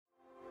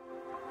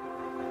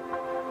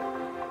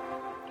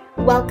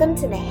Welcome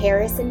to the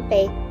Harrison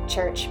Faith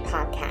Church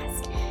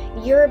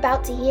podcast. You're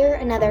about to hear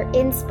another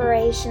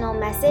inspirational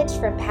message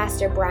from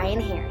Pastor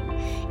Brian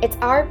Herring. It's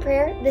our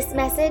prayer this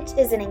message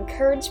is an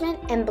encouragement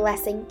and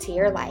blessing to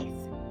your life.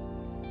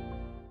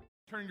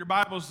 Turn your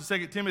Bibles to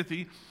 2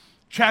 Timothy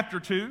chapter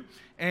 2.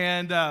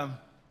 And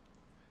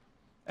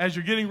as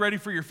you're getting ready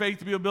for your faith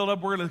to be built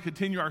up, we're going to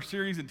continue our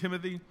series in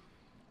Timothy.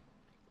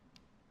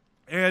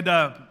 And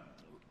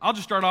I'll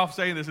just start off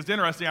saying this. It's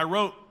interesting. I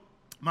wrote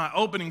my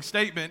opening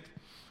statement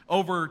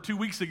over 2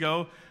 weeks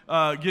ago,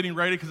 getting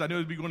ready because I knew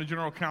I'd be going to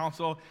General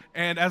Council.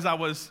 And as I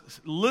was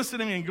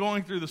listening and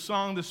going through the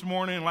song this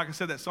morning, and like I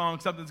said, that song,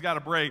 Something's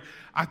Gotta Break,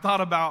 I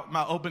thought about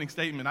my opening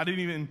statement. I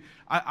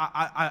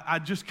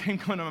just came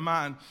to my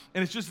mind.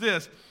 And it's just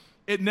this: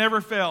 it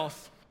never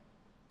fails.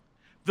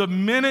 The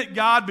minute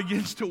God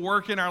begins to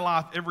work in our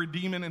life, every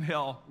demon in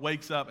hell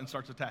wakes up and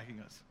starts attacking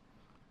us.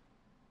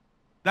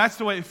 That's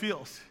the way it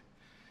feels.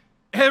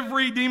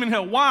 Every demon in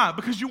hell. Why?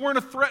 Because you weren't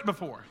a threat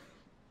before.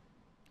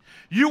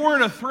 You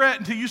weren't a threat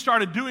until you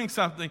started doing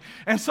something.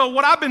 And so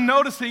what I've been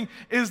noticing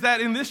is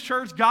that in this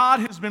church,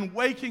 God has been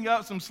waking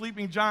up some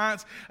sleeping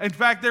giants. In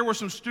fact, there were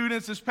some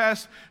students this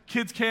past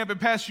kids camp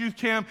and past youth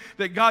camp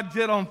that God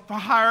did on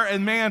fire.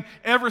 And man,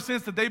 ever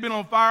since that they've been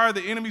on fire, the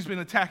enemy's been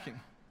attacking.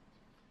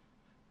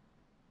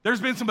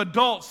 There's been some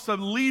adults,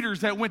 some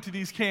leaders that went to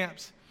these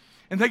camps.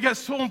 And they got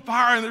so on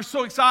fire, and they're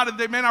so excited.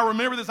 Man, I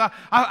remember this.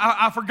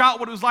 I forgot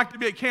what it was like to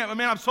be at camp. But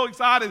man, I'm so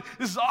excited.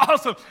 This is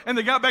awesome. And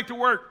they got back to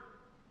work.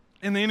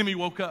 And the enemy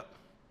woke up.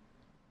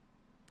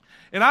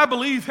 And I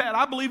believe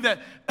that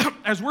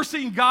as we're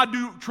seeing God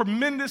do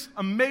tremendous,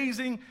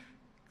 amazing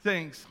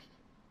things,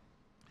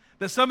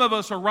 that some of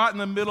us are right in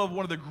the middle of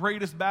one of the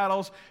greatest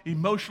battles,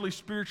 emotionally,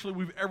 spiritually,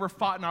 we've ever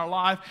fought in our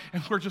life.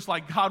 And we're just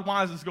like, God,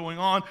 why is this going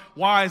on?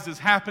 Why is this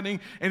happening?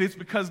 And it's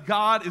because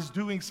God is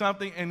doing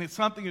something, and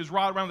something is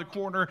right around the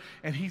corner,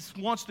 and He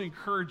wants to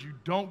encourage you.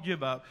 Don't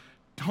give up.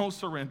 Don't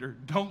surrender.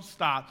 Don't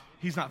stop.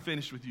 He's not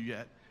finished with you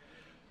yet.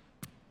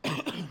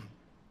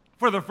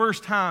 For the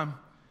first time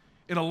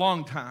in a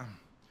long time,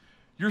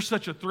 you're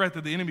such a threat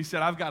that the enemy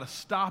said, I've got to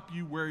stop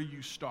you where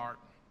you start.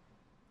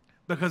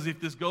 Because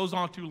if this goes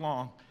on too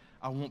long,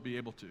 I won't be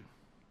able to.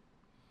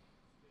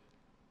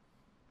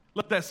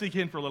 Let that sink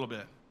in for a little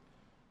bit.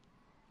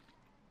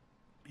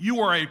 You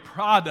are a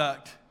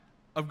product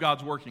of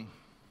God's working.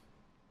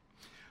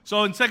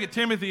 So in 2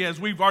 Timothy, as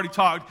we've already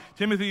talked,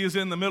 Timothy is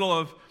in the middle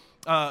of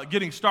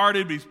getting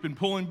started, but he's been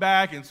pulling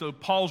back, and so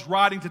Paul's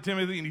writing to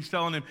Timothy, and he's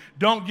telling him,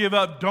 don't give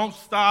up, don't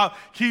stop,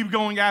 keep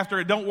going after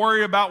it, don't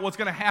worry about what's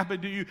going to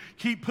happen to you,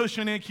 keep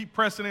pushing in, keep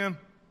pressing in.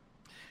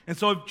 And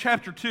so in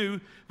chapter 2,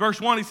 verse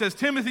 1, he says,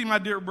 Timothy, my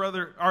dear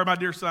brother, or my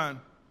dear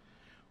son,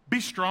 be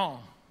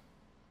strong.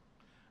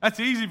 That's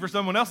easy for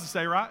someone else to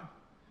say, right?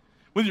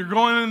 When you're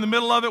going in the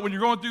middle of it, when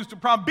you're going through some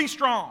problem, be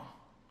strong.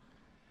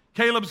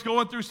 Caleb's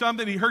going through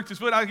something, he hurts his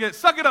foot, I get,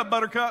 suck it up,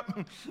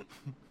 buttercup.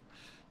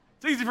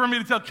 It's easy for me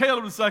to tell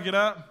Caleb to suck it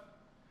up.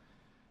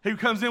 He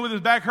comes in with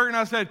his back hurting.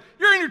 I said,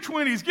 you're in your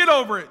 20s. Get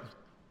over it.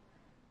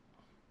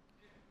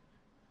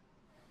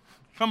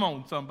 Come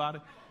on, somebody.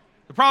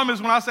 The problem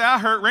is when I say I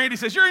hurt, Randy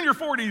says, you're in your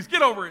 40s.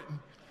 Get over it.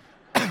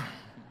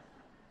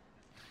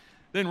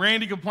 Then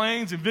Randy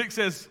complains, and Vic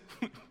says,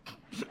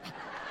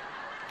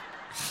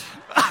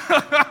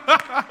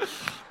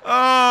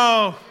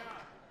 oh,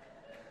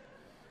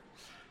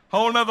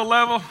 whole nother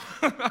level.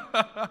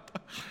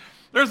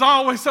 There's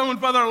always someone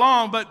further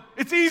along, but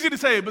it's easy to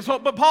say.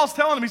 But Paul's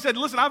telling him, he said,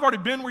 listen, I've already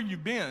been where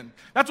you've been.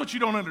 That's what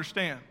you don't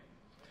understand.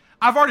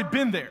 I've already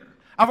been there.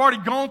 I've already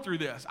gone through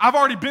this. I've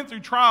already been through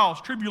trials,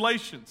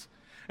 tribulations.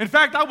 In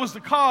fact, I was the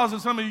cause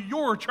of some of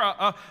your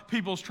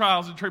people's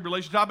trials and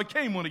tribulations. I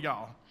became one of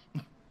y'all.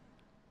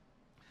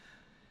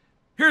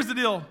 Here's the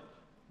deal.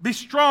 Be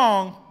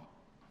strong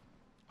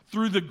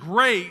through the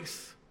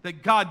grace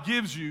that God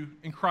gives you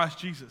in Christ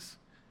Jesus.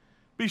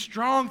 Be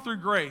strong through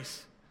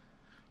grace.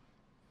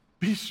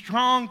 Be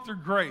strong through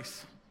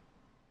grace.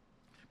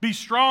 Be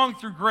strong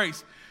through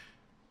grace.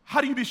 How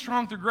do you be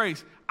strong through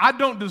grace? I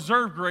don't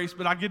deserve grace,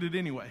 but I get it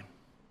anyway.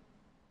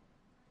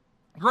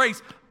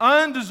 Grace,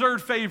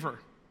 undeserved favor.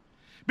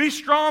 Be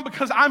strong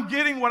because I'm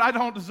getting what I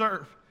don't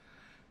deserve.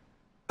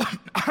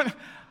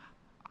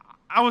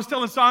 I was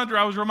telling Sandra,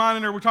 I was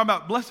reminding her, we're talking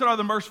about blessed are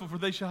the merciful, for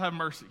they shall have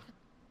mercy.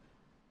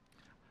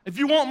 If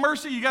you want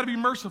mercy, you got to be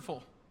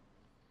merciful,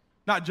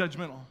 not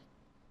judgmental.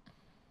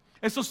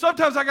 And so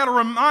sometimes I got to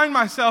remind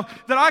myself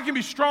that I can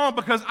be strong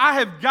because I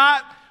have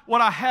got what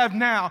I have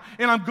now,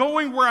 and I'm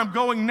going where I'm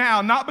going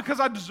now, not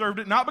because I deserved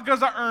it, not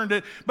because I earned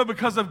it, but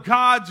because of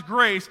God's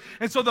grace.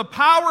 And so the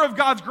power of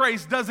God's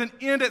grace doesn't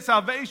end at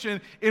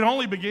salvation, it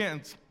only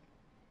begins.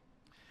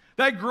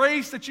 That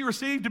grace that you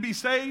received to be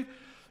saved,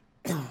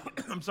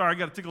 I'm sorry, I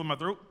got a tickle in my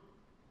throat.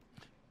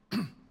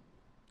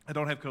 I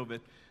don't have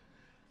COVID.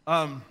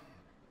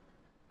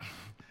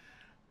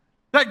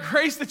 That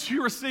grace that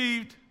you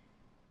received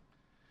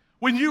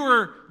when you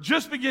were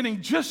just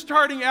beginning, just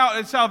starting out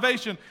at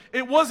salvation,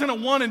 it wasn't a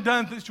one and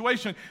done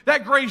situation.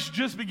 That grace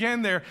just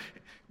began there.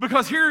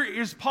 Because here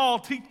is Paul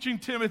teaching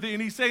Timothy,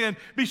 and he's saying,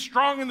 be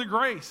strong in the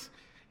grace.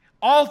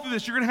 All through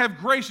this, you're going to have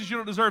graces you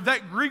don't deserve.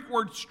 That Greek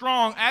word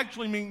strong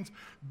actually means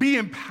be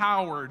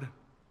empowered.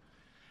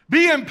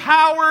 Be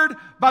empowered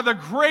by the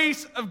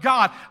grace of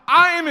God.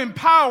 I am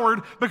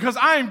empowered because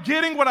I am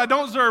getting what I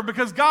don't deserve,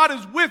 because God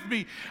is with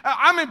me.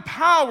 I'm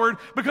empowered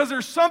because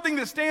there's something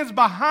that stands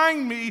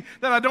behind me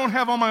that I don't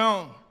have on my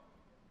own.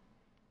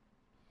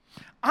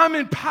 I'm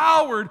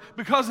empowered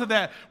because of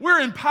that.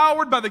 We're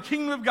empowered by the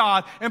kingdom of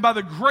God and by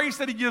the grace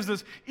that He gives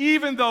us,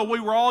 even though we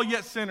were all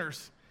yet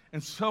sinners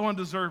and so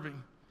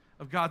undeserving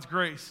of God's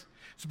grace.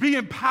 To be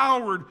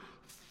empowered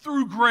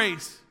through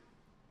grace.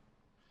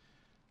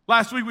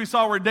 Last week we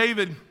saw where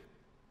David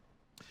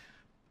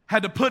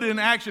had to put it in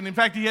action. In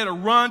fact, he had to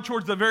run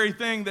towards the very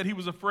thing that he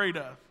was afraid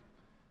of.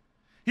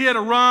 He had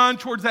to run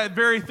towards that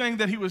very thing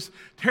that he was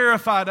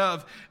terrified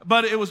of.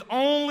 But it was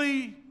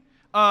only...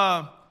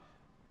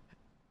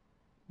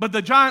 But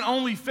the giant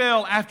only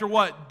fell after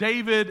what?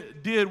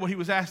 David did what he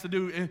was asked to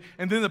do,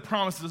 and then the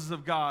promises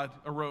of God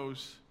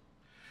arose.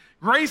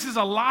 Grace is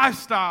a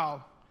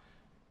lifestyle,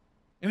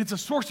 and it's a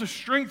source of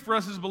strength for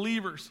us as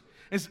believers.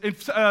 In 2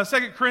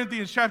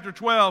 Corinthians chapter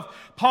 12,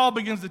 Paul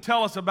begins to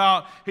tell us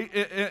about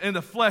in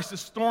the flesh,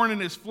 this thorn in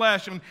his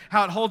flesh, and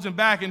how it holds him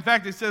back. In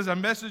fact, it says, a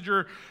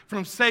messenger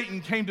from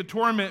Satan came to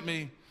torment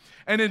me.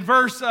 And in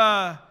verse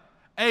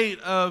 8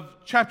 of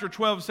chapter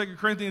 12 of 2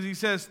 Corinthians, he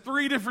says,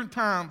 3 different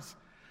times,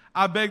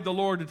 I begged the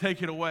Lord to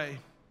take it away.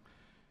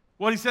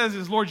 What he says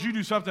is, Lord, you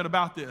do something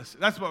about this.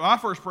 That's what my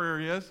first prayer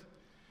is,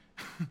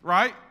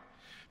 right?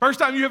 First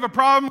time you have a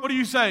problem, what do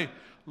you say?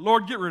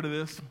 Lord, get rid of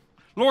this.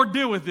 Lord,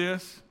 deal with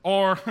this.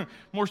 Or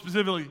more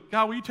specifically,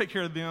 God, will you take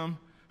care of them?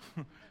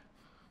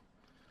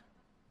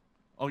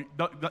 Oh,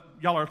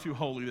 y'all are too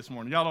holy this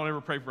morning. Y'all don't ever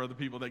pray for other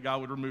people that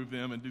God would remove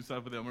them and do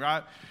stuff with them,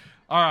 right?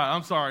 All right,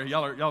 I'm sorry.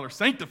 Y'all are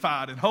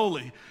sanctified and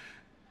holy.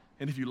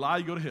 And if you lie,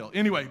 you go to hell.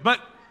 Anyway, but...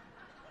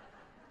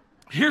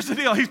 here's the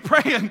deal. He's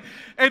praying,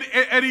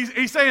 and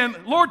he's saying,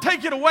 Lord,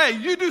 take it away.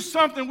 You do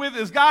something with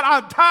this. God,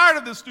 I'm tired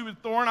of this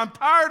stupid thorn. I'm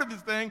tired of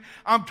this thing.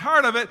 I'm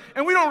tired of it.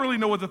 And we don't really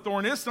know what the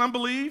thorn is. Some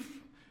believe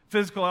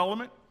physical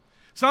element.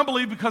 Some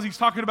believe because he's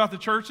talking about the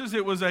churches,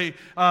 it was a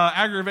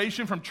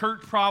aggravation from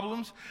church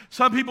problems.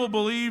 Some people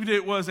believed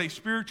it was a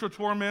spiritual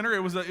tormentor.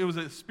 It was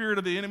a spirit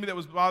of the enemy that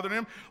was bothering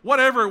him.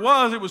 Whatever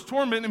it was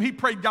tormenting him. He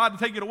prayed God to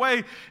take it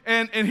away.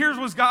 And here's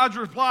was God's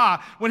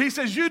reply. When he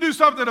says, you do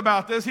something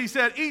about this, he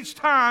said, each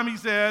time he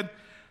said,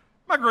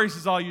 my grace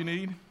is all you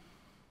need.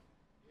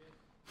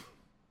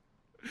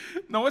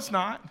 No, it's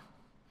not.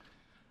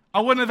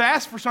 I wouldn't have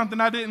asked for something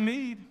I didn't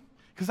need,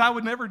 because I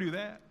would never do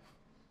that.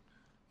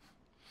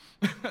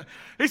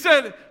 He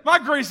said, my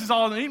grace is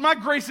all I need. My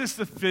grace is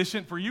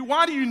sufficient for you.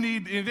 Why do you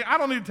need anything? I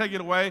don't need to take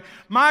it away.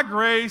 My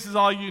grace is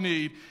all you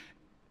need.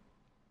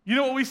 You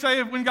know what we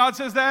say when God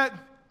says that?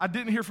 I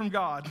didn't hear from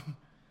God.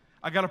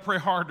 I got to pray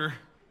harder.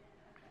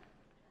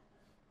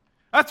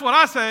 That's what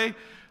I say.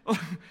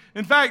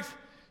 In fact,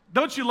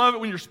 don't you love it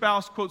when your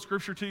spouse quotes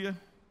scripture to you?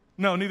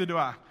 No, neither do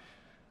I.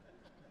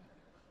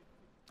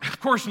 Of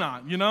course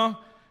not, you know?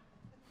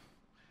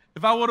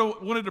 If I would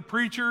have wanted a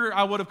preacher,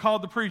 I would have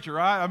called the preacher,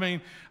 right? I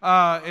mean,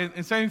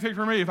 and same thing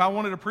for me. If I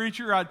wanted a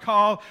preacher, I'd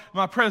call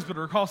my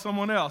presbyter or call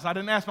someone else. I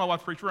didn't ask my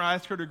wife to preach. I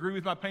asked her to agree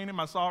with my pain and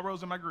my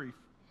sorrows and my grief.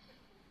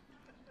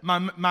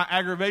 My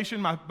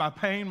aggravation, my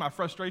pain, my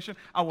frustration,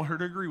 I want her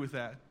to agree with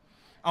that.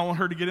 I want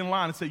her to get in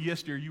line and say,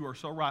 yes, dear, you are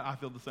so right. I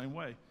feel the same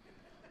way.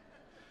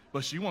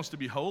 But she wants to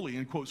be holy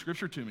and quote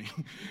scripture to me.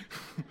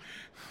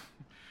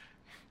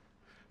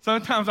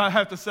 Sometimes I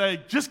have to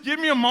say, just give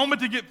me a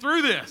moment to get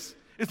through this.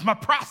 It's my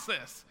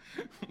process.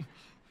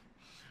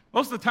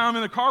 Most of the time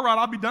in the car ride,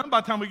 I'll be done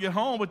by the time we get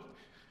home, but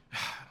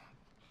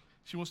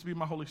she wants to be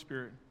my Holy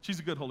Spirit. She's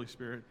a good Holy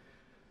Spirit.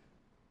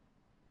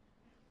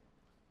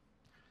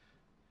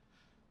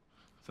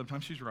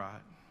 Sometimes she's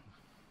right.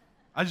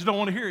 I just don't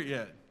want to hear it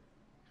yet.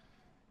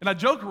 And I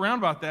joke around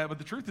about that, but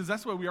the truth is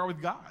that's the way we are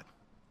with God.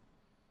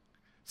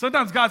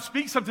 Sometimes God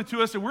speaks something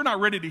to us and we're not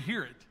ready to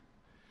hear it.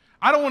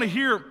 I don't want to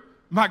hear,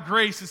 my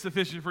grace is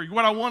sufficient for you.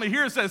 What I want to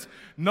hear says,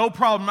 no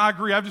problem, I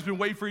agree. I've just been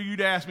waiting for you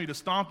to ask me to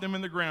stomp them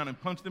in the ground and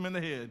punch them in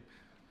the head.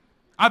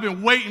 I've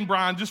been waiting,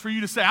 Brian, just for you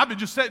to say. I've been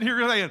just sitting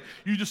here saying,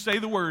 you just say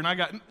the word,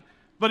 and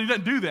but he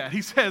doesn't do that.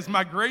 He says,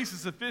 my grace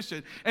is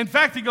sufficient. In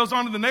fact, he goes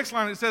on to the next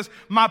line and it says,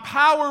 my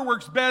power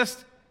works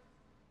best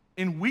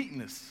in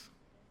weakness.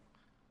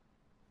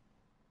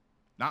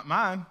 Not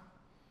mine.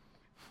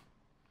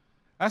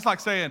 That's like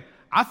saying,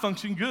 I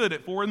function good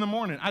at 4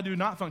 a.m. I do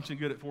not function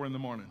good at 4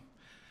 a.m.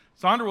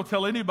 Sandra will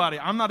tell anybody,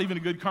 I'm not even a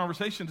good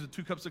conversation to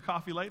 2 cups of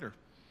coffee later.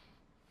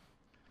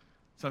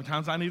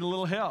 Sometimes I need a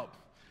little help.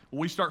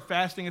 When we start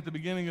fasting at the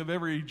beginning of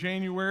every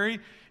January,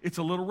 it's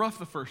a little rough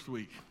the first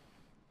week.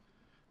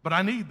 But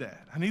I need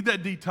that. I need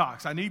that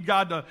detox. I need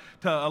God to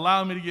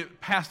allow me to get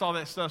past all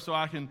that stuff so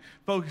I can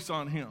focus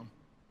on Him.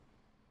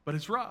 But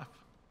it's rough.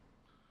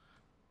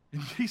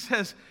 And he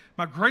says,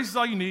 my grace is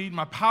all you need.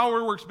 My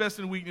power works best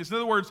in weakness. In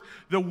other words,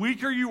 the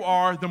weaker you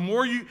are, the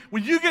more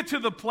when you get to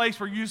the place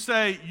where you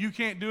say you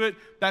can't do it,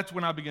 that's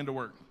when I begin to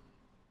work.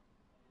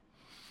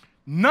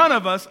 None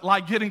of us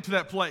like getting to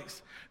that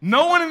place.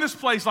 No one in this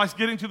place likes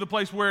getting to the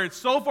place where it's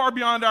so far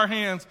beyond our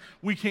hands,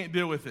 we can't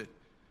deal with it.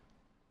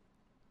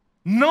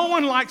 No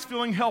one likes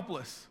feeling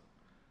helpless.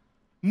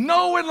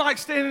 No one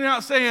likes standing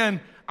out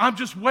saying, I'm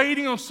just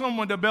waiting on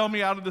someone to bail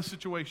me out of this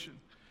situation.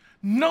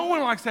 No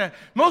one likes that.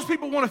 Most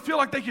people want to feel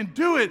like they can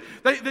do it.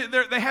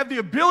 They have the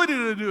ability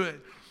to do it.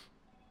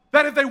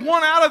 That if they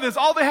want out of this,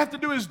 all they have to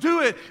do is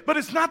do it. But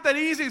it's not that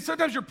easy.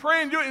 Sometimes you're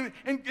praying, do it,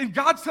 and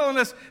God's telling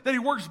us that he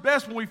works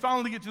best when we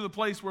finally get to the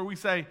place where we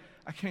say,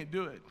 I can't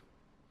do it.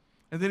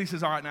 And then he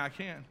says, all right, now I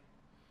can.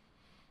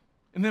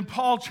 And then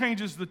Paul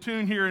changes the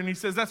tune here, and he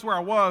says, that's where I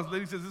was.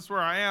 Then he says, this is where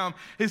I am.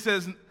 He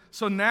says,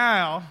 so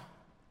now,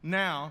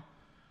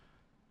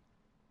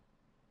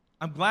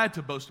 I'm glad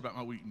to boast about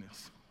my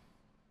weakness,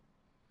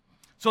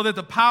 so that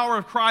the power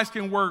of Christ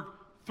can work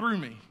through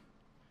me.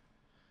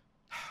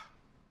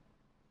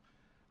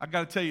 I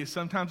got to tell you,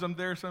 sometimes I'm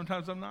there,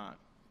 sometimes I'm not.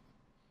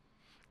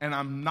 And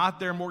I'm not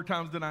there more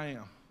times than I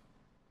am.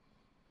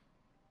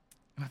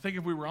 And I think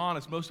if we were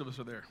honest, most of us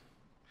are there.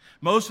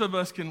 Most of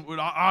us would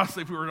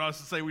honestly, if we were honest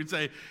to say, we'd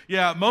say,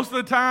 yeah, most of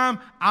the time,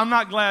 I'm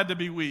not glad to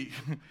be weak.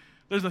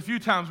 There's a few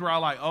times where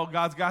I'm like, oh,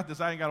 God's got this.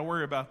 I ain't got to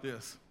worry about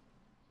this.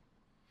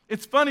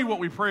 It's funny what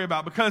we pray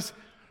about, because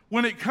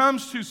when it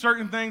comes to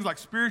certain things like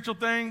spiritual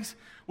things,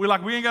 we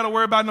ain't got to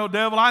worry about no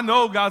devil. I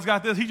know God's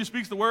got this. He just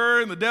speaks the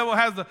word, and the devil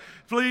has to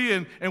flee,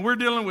 and we're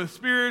dealing with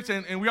spirits,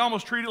 and we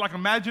almost treat it like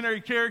imaginary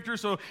characters.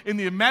 So in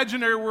the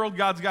imaginary world,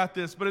 God's got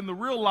this. But in the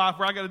real life,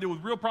 where I got to deal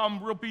with real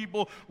problems, real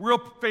people, real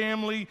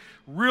family,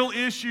 real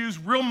issues,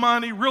 real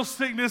money, real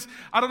sickness,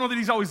 I don't know that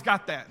he's always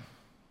got that.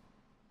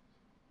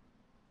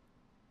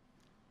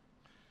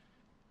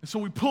 And so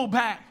we pull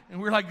back,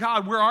 and we're like,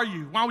 God, where are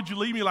you? Why would you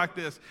leave me like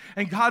this?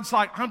 And God's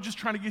like, I'm just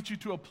trying to get you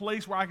to a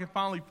place where I can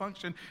finally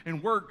function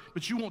and work,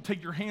 but you won't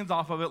take your hands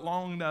off of it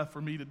long enough for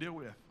me to deal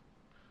with.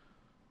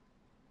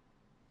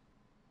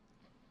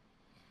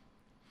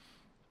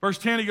 Verse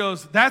 10, he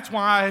goes, that's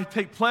why I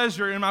take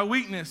pleasure in my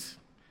weakness.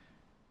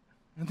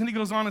 And then he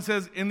goes on and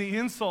says, in the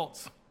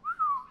insults,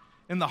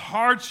 in the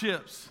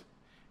hardships,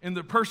 in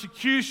the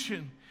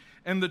persecution,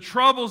 and the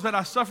troubles that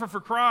I suffer for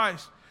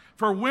Christ.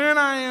 For when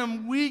I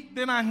am weak,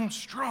 then I am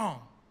strong.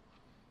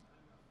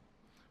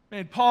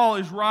 Man, Paul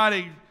is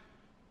writing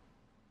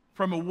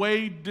from a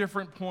way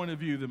different point of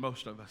view than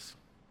most of us.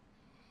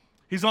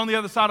 He's on the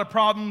other side of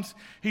problems.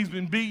 He's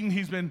been beaten.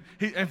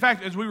 In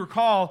fact, as we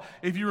recall,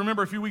 if you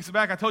remember a few weeks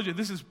back, I told you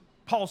this is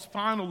Paul's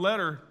final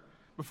letter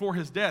before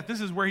his death.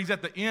 This is where he's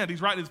at the end.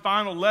 He's writing his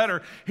final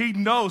letter. He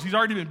knows he's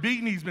already been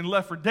beaten. He's been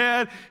left for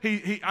dead.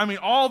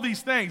 All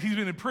these things. He's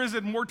been in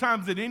prison more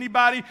times than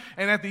anybody.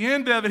 And at the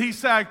end of it, he's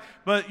saying,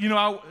 but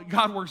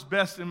God works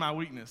best in my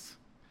weakness.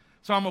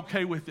 So I'm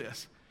okay with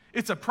this.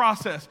 It's a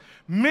process.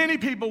 Many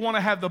people want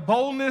to have the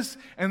boldness,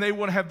 and they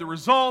want to have the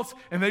results,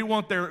 and they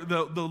want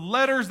the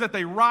letters that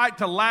they write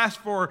to last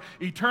for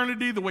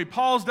eternity, the way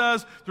Paul's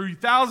does, through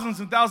thousands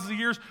and thousands of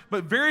years.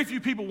 But very few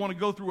people want to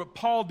go through what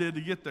Paul did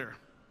to get there.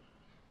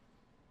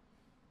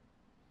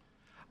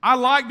 I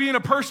like being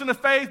a person of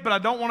faith, but I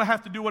don't want to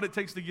have to do what it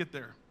takes to get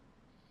there.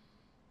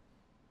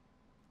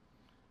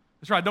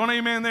 That's right, don't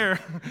amen there.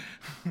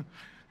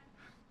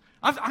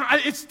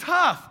 It's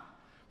tough.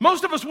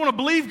 Most of us want to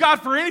believe God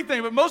for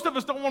anything, but most of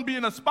us don't want to be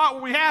in a spot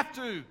where we have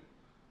to.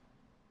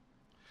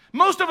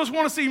 Most of us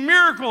want to see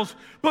miracles,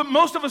 but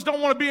most of us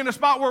don't want to be in a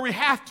spot where we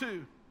have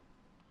to.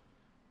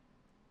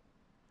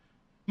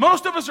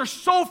 Most of us are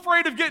so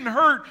afraid of getting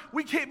hurt,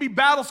 we can't be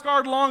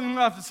battle-scarred long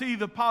enough to see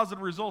the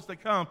positive results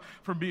that come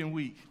from being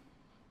weak.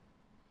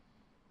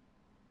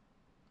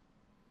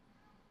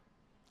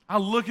 I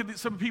look at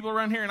some people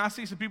around here, and I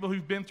see some people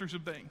who've been through some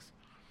things.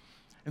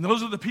 And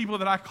those are the people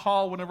that I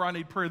call whenever I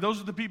need prayer.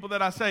 Those are the people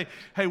that I say,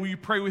 hey, will you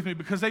pray with me?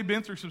 Because they've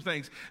been through some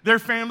things. Their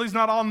family's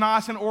not all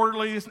nice and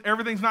orderly.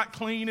 Everything's not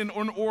clean and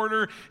in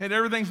order. And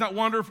everything's not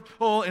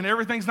wonderful. And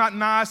everything's not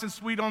nice and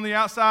sweet on the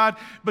outside.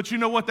 But you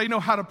know what? They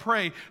know how to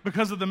pray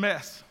because of the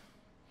mess.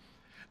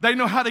 They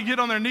know how to get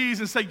on their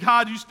knees and say,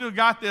 God, you still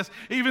got this.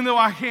 Even though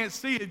I can't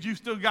see it, you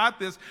still got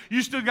this.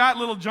 You still got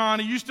little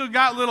Johnny. You still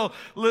got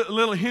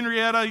little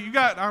Henrietta. You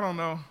got, I don't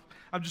know.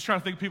 I'm just trying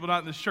to think of people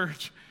not in this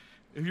church.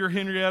 If you're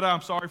Henrietta,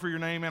 I'm sorry for your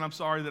name, and I'm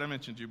sorry that I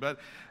mentioned you. But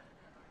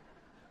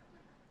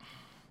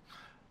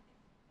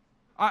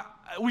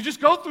we just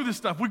go through this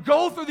stuff. We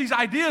go through these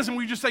ideas, and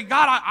we just say,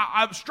 God,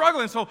 I'm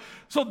struggling. So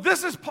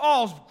this is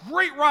Paul's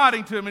great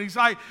writing to him. And he's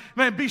like,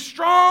 man, be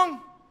strong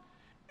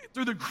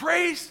through the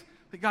grace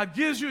that God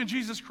gives you in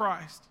Jesus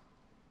Christ.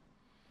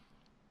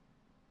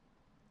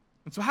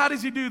 And so how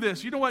does he do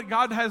this? You know what?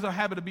 God has a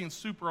habit of being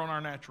super on our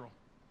natural.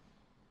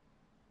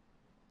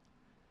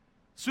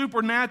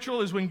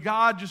 Supernatural is when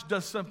God just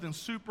does something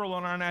super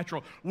on our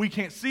natural. We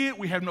can't see it.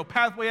 We have no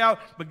pathway out,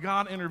 but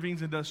God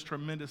intervenes and does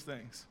tremendous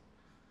things.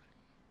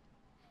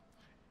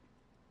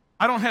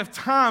 I don't have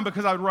time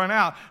because I would run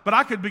out, but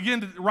I could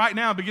begin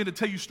to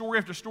tell you story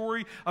after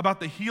story about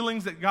the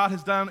healings that God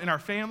has done in our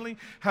family,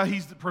 how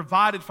he's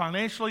provided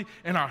financially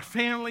in our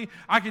family.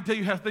 I could tell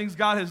you how things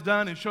God has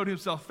done and showed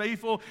himself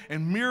faithful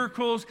and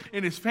miracles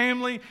in his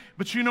family.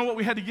 But you know what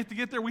we had to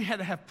get there? We had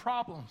to have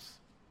problems.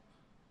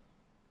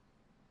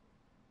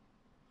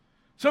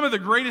 Some of the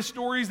greatest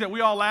stories that we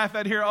all laugh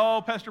at here,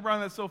 oh, Pastor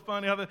Brian, that's so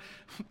funny,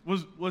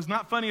 was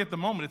not funny at the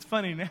moment. It's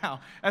funny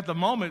now. At the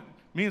moment,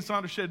 me and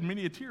Sandra shed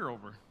many a tear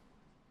over.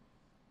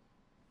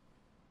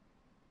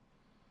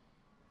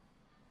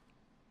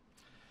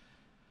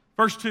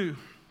 Verse 2.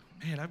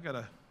 Man, all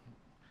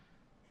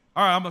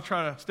right, I'm going to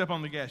try to step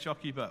on the gas. Y'all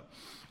keep up.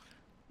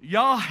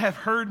 Y'all have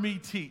heard me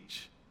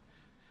teach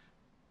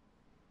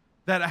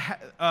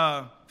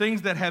that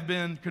things that have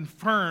been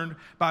confirmed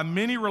by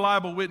many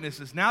reliable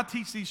witnesses. Now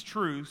teach these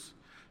truths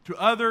to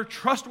other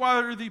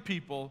trustworthy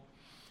people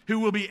who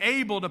will be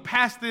able to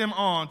pass them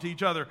on to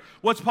each other.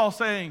 What's Paul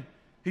saying?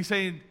 He's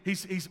saying,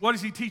 what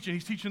is he teaching?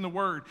 He's teaching the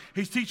Word.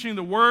 He's teaching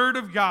the Word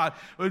of God.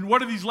 And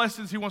what are these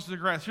lessons he wants us to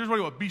grasp? Here's what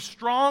he wants. Be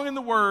strong in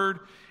the Word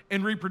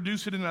and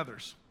reproduce it in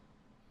others.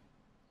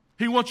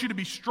 He wants you to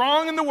be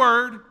strong in the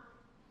Word,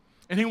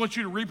 and he wants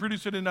you to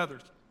reproduce it in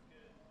others.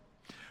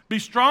 Be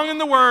strong in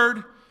the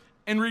Word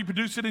and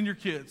reproduce it in your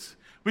kids.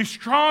 Be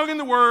strong in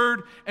the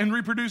Word and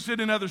reproduce it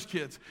in others'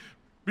 kids.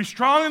 Be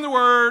strong in the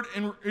Word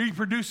and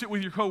reproduce it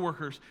with your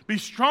coworkers. Be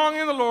strong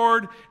in the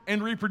Lord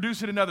and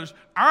reproduce it in others.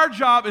 Our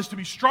job is to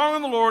be strong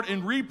in the Lord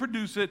and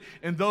reproduce it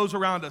in those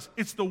around us.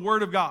 It's the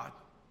Word of God.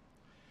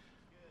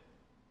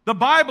 The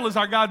Bible is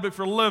our guidebook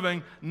for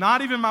living.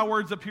 Not even my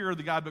words up here are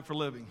the guidebook for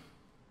living.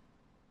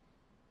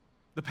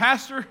 The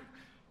pastor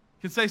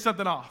can say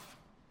something off.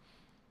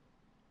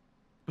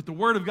 But the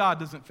Word of God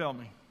doesn't fail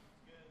me.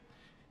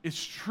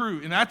 It's true.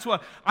 And that's why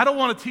I don't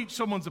want to teach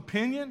someone's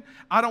opinion.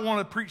 I don't want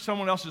to preach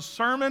someone else's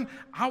sermon.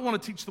 I want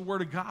to teach the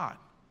Word of God.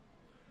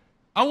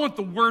 I want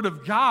the Word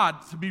of God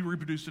to be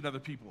reproduced in other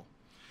people.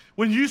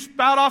 When you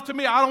spout off to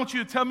me, I don't want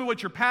you to tell me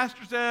what your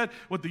pastor said,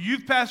 what the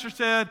youth pastor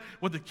said,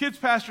 what the kids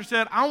pastor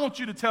said. I want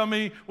you to tell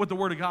me what the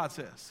Word of God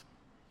says.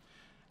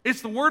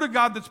 It's the Word of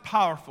God that's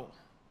powerful.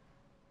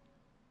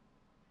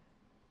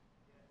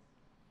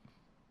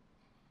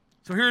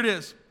 So here it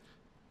is.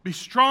 Be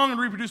strong and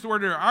reproduce the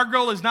Word of God. Our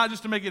goal is not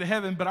just to make it to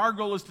heaven, but our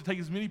goal is to take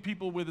as many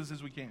people with us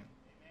as we can. Amen.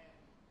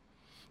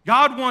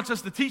 God wants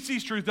us to teach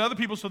these truths to other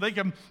people so they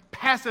can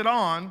pass it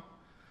on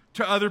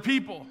to other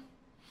people.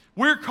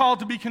 We're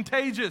called to be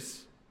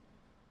contagious.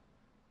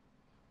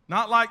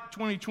 Not like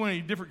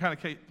 2020, different kind of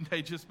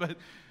contagious, but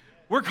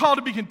we're called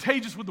to be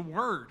contagious with the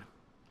Word.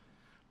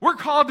 We're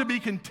called to be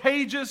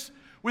contagious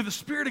with the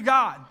Spirit of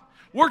God.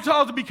 We're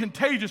called to be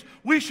contagious.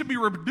 We should be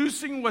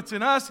reproducing what's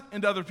in us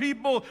into other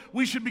people.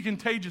 We should be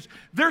contagious.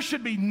 There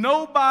should be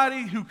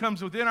nobody who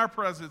comes within our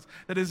presence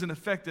that isn't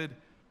affected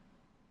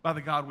by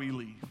the God we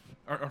lead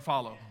or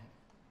follow.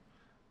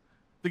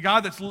 The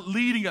God that's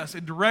leading us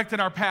and directing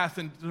our path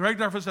and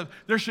directing our footsteps.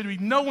 There should be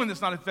no one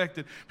that's not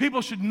affected.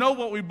 People should know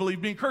what we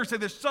believe. Be encouraged. Say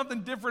there's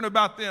something different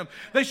about them.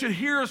 They should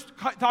hear us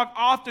talk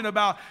often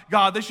about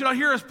God. They should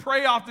hear us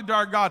pray often to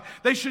our God.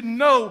 They should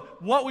know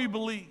what we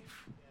believe.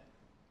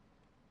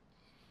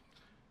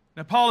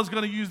 Now, Paul is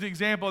going to use the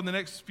example in the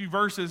next few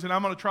verses, and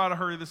I'm going to try to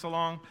hurry this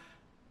along.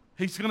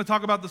 He's going to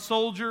talk about the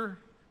soldier,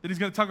 then he's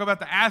going to talk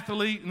about the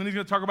athlete, and then he's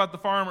going to talk about the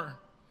farmer.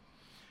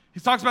 He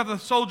talks about the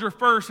soldier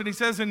first, and he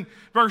says in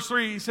verse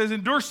 3, he says,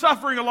 endure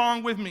suffering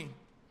along with me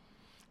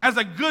as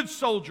a good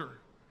soldier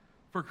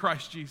for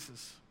Christ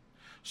Jesus.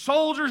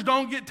 Soldiers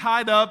don't get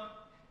tied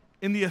up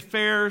in the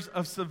affairs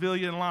of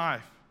civilian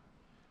life.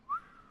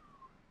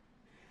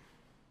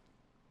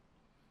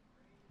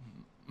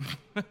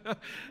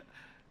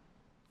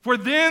 For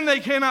then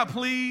they cannot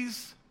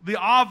please the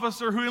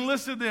officer who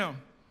enlisted them.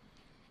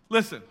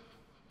 Listen,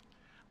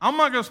 I'm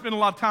not going to spend a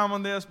lot of time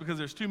on this because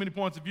there's too many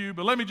points of view,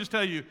 but let me just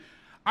tell you,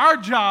 our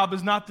job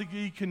is not to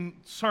be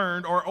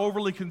concerned or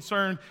overly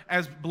concerned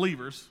as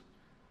believers.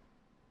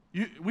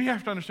 We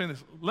have to understand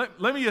this.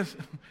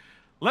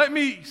 Let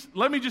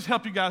me just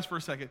help you guys for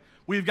a second.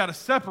 We've got to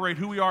separate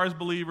who we are as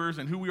believers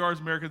and who we are as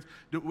Americans.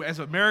 As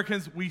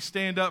Americans, we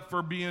stand up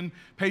for being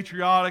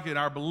patriotic in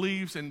our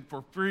beliefs and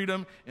for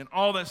freedom and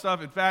all that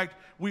stuff. In fact,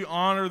 we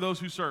honor those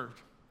who served.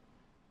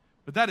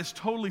 But that is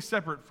totally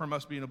separate from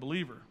us being a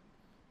believer.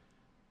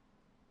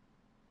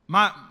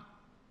 My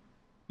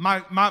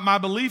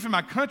belief in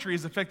my country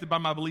is affected by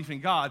my belief in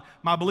God.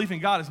 My belief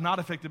in God is not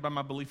affected by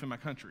my belief in my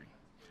country.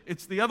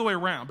 It's the other way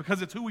around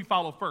because it's who we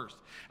follow first.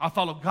 I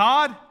follow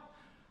God,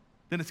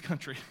 then it's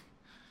country.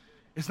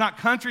 It's not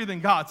country, then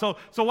God. So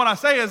what I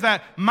say is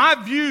that my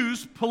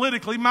views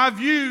politically, my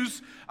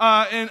views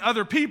in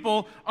other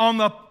people on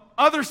the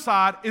other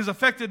side is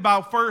affected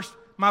by first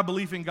my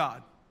belief in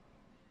God.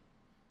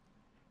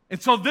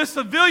 And so this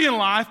civilian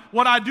life,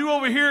 what I do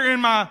over here in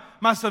my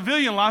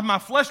civilian life, my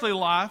fleshly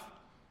life,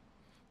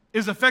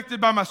 is affected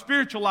by my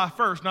spiritual life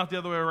first, not the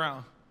other way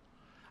around.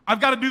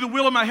 I've got to do the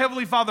will of my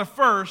Heavenly Father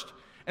first,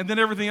 and then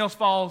everything else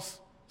falls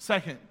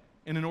second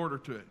and in order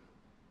to it.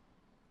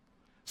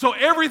 So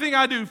everything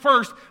I do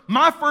first,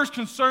 my first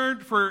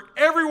concern for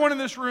everyone in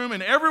this room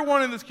and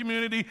everyone in this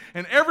community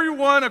and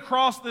everyone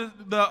across the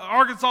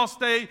Arkansas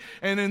state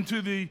and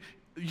into the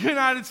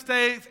United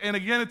States and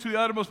again into the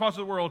uttermost parts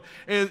of the world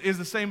is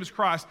the same as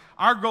Christ.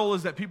 Our goal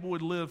is that people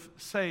would live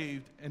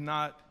saved and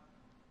not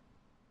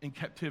in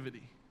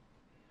captivity.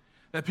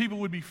 That people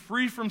would be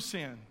free from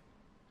sin.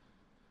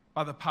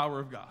 by the power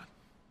of God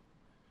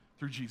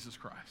through Jesus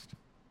Christ.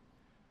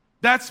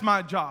 That's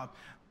my job.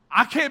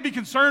 I can't be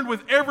concerned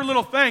with every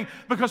little thing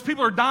because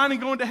people are dying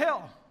and going to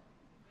hell.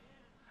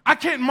 I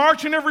can't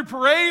march in every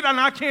parade, and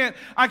I can't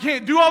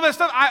do all that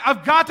stuff.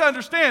 I've got to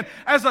understand,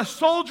 as a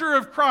soldier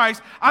of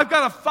Christ, I've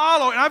got to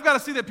follow, and I've got to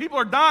see that people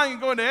are dying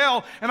and going to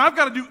hell, and I've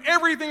got to do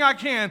everything I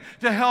can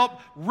to help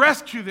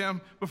rescue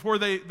them before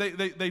they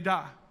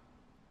die.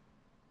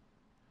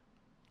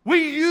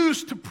 We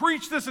used to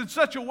preach this in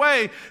such a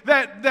way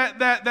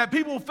that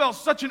people felt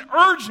such an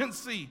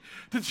urgency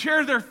to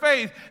share their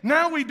faith.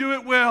 Now we do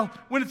it well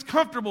when it's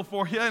comfortable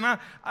for you, and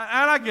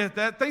I get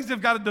that. Things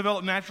have got to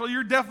develop naturally.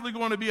 You're definitely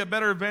going to be a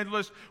better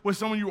evangelist with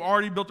someone you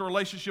already built a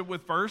relationship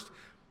with first.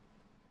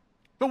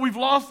 But we've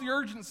lost the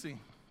urgency.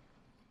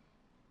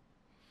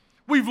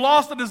 We've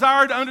lost the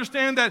desire to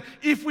understand that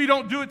if we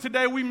don't do it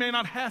today, we may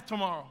not have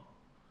tomorrow.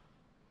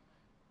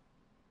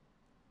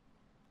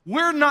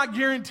 We're not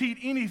guaranteed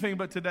anything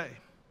but today.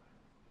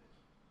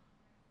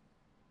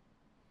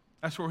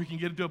 That's where we can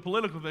get into a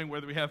political thing,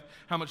 whether we have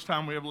how much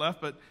time we have left.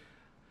 But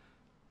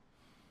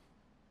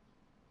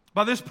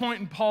by this point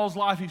in Paul's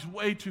life, he's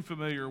way too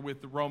familiar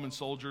with the Roman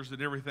soldiers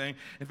and everything.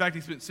 In fact,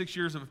 he spent 6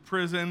 years of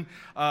prison.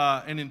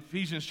 And in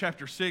Ephesians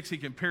chapter 6, he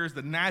compares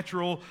the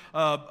natural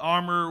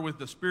armor with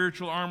the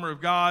spiritual armor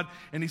of God.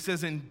 And he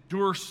says,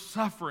 endure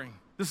suffering.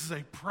 This is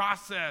a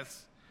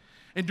process.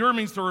 Endure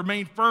means to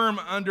remain firm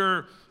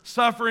under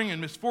suffering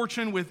and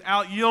misfortune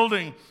without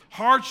yielding.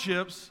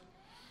 Hardships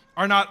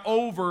are not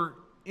over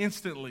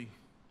instantly.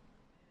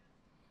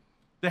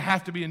 They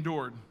have to be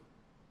endured.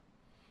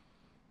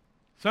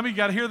 Some of you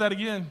got to hear that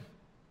again.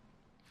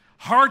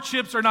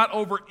 Hardships are not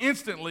over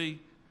instantly.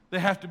 They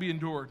have to be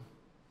endured.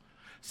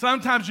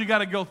 Sometimes you got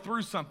to go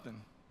through something.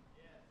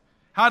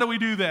 How do we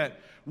do that?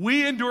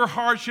 We endure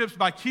hardships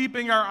by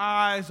keeping our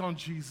eyes on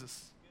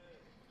Jesus.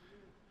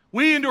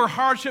 We endure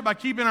hardship by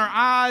keeping our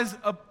eyes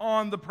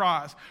upon the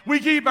prize. We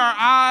keep our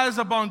eyes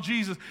upon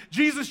Jesus.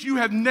 Jesus, you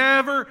have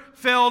never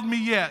failed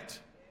me yet.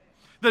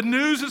 The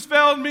news has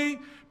failed me.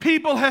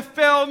 People have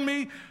failed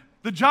me.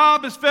 The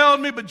job has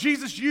failed me. But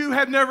Jesus, you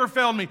have never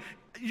failed me.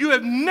 You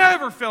have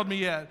never failed me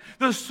yet.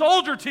 The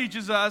soldier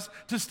teaches us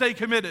to stay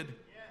committed.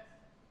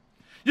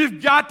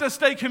 You've got to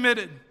stay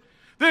committed.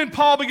 Then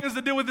Paul begins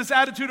to deal with this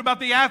attitude about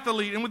the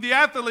athlete. And with the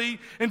athlete,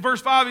 in verse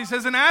 5, he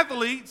says, "And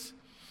athletes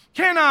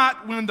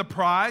cannot win the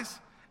prize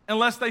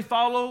unless they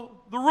follow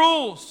the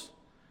rules."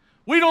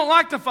 We don't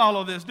like to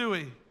follow this, do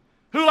we?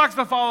 Who likes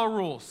to follow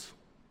rules?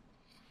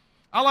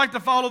 I like to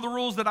follow the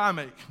rules that I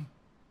make.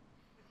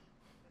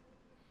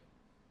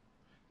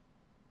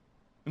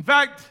 In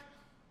fact,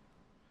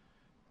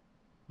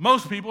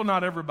 most people,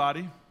 not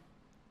everybody,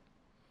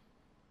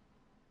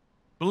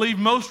 believe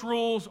most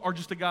rules are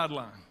just a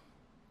guideline.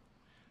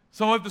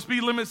 So if the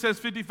speed limit says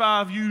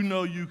 55, you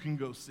know you can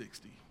go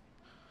 60.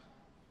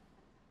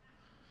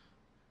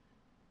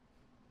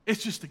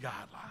 It's just a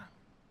guideline.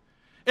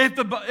 If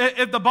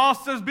the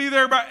boss says be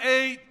there by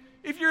 8,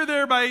 if you're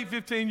there by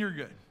 8:15, you're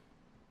good.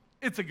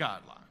 It's a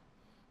guideline.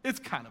 It's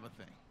kind of a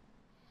thing.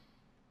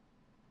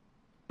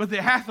 But the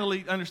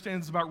athlete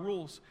understands about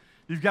rules.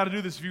 You've got to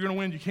do this if you're going to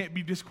win. You can't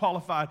be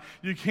disqualified.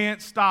 You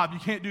can't stop. You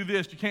can't do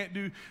this. You can't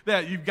do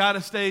that. You've got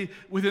to stay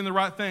within the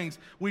right things.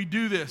 We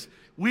do this.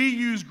 We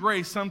use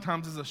grace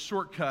sometimes as a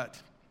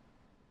shortcut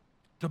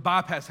to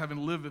bypass having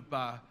to live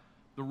by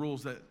the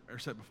rules that are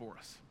set before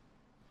us.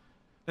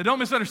 Now, don't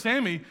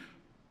misunderstand me.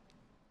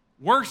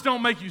 Works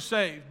don't make you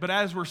saved, but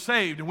as we're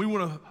saved and we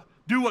want to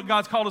do what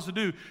God's called us to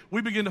do,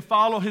 we begin to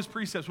follow His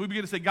precepts. We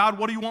begin to say, God,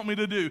 what do you want me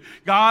to do?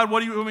 God,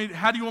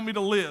 how do you want me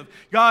to live?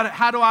 God,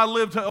 how do I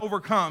live to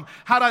overcome?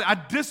 How do I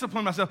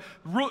discipline myself?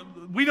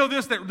 We know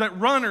this, that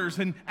runners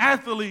and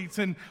athletes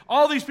and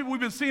all these people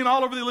we've been seeing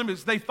all over the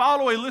Olympics, they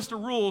follow a list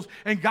of rules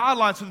and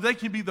guidelines so that they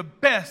can be the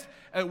best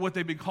at what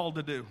they've been called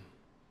to do.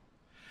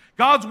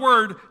 God's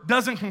word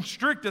doesn't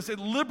constrict us, it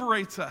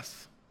liberates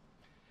us.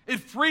 It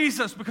frees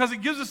us because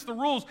it gives us the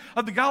rules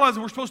of the guidelines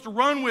that we're supposed to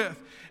run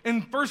with.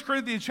 In 1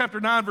 Corinthians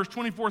chapter 9, verse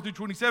 24 through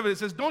 27, it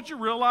says, "Don't you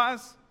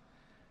realize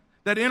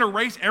that in a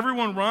race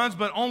everyone runs,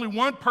 but only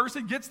one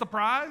person gets the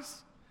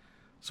prize?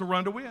 So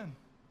run to win."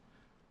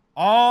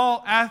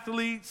 All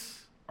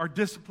athletes are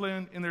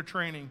disciplined in their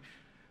training.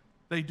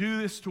 They do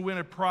this to win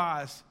a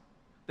prize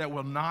that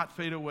will not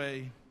fade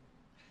away,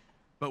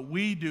 but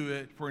we do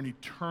it for an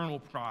eternal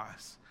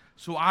prize.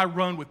 So I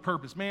run with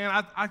purpose. Man,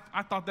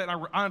 I thought that,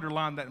 I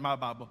underlined that in my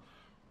Bible.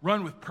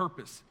 Run with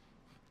purpose.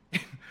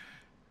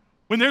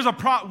 When there's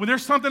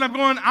something I'm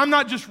going, I'm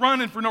not just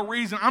running for no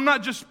reason. I'm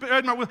not just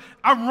spreading my will.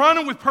 I'm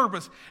running with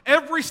purpose.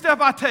 Every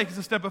step I take is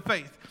a step of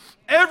faith.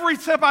 Every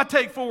step I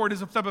take forward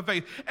is a step of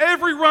faith.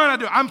 Every run I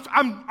do,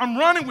 I'm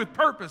running with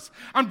purpose.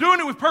 I'm doing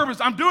it with purpose.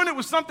 I'm doing it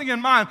with something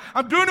in mind.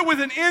 I'm doing it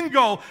with an end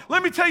goal.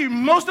 Let me tell you,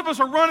 most of us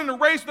are running a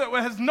race that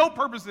has no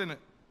purpose in it.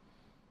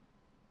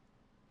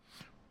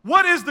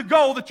 What is the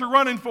goal that you're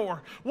running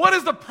for? What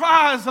is the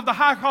prize of the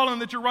high calling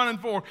that you're running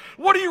for?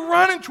 What are you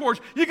running towards?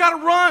 You got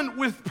to run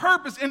with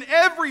purpose in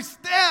every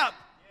step.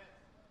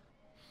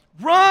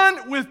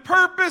 Run with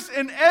purpose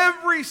in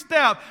every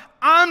step.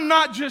 I'm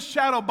not just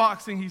shadow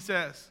boxing, he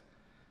says.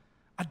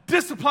 I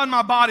discipline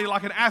my body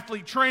like an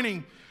athlete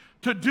training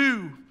to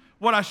do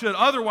what I should.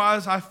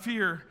 Otherwise, I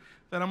fear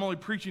that I'm only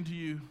preaching to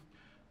you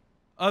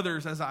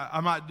others as I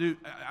might do.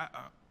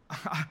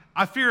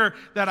 I fear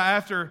that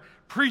after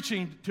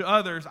preaching to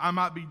others, I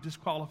might be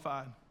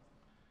disqualified.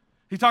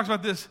 He talks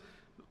about this.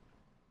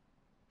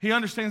 He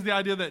understands the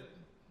idea that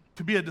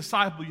to be a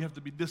disciple, you have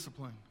to be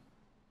disciplined.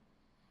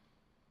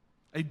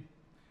 A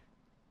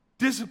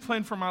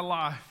discipline for my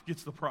life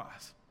gets the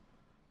prize.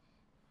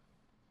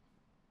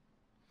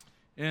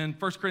 In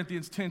 1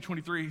 Corinthians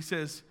 10:23, he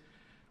says,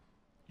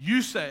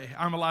 you say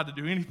I'm allowed to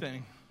do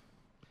anything,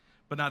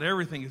 but not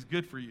everything is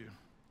good for you.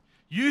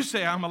 You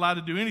say I'm allowed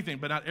to do anything,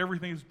 but not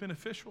everything is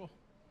beneficial.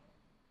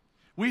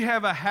 We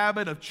have a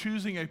habit of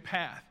choosing a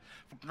path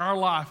for our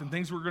life and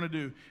things we're going to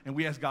do, and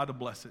we ask God to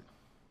bless it.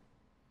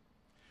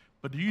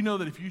 But do you know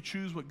that if you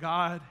choose what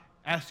God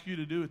asks you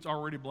to do, it's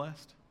already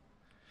blessed?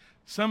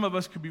 Some of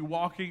us could be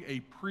walking a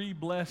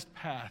pre-blessed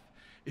path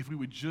if we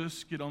would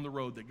just get on the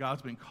road that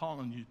God's been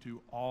calling you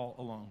to all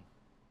along.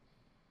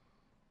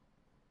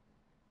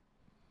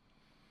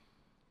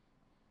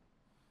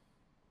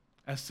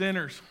 As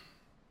sinners,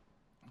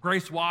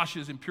 grace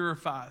washes and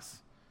purifies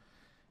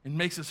and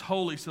makes us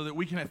holy so that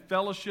we can have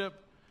fellowship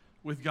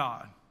with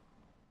God.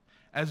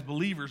 As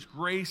believers,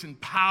 grace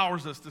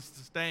empowers us to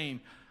sustain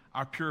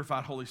our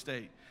purified holy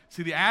state.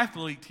 See, the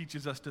athlete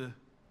teaches us to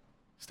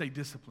stay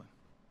disciplined,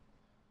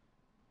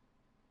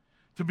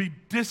 to be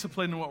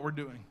disciplined in what we're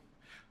doing.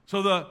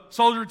 So the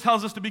soldier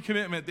tells us to be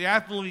commitment. The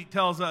athlete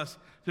tells us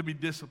to be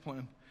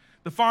disciplined.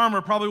 The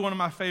farmer, probably one of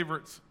my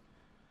favorites.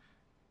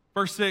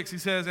 Verse 6, he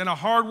says, and a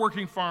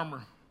hardworking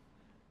farmer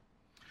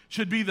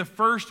should be the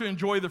first to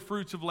enjoy the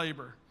fruits of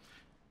labor.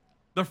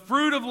 The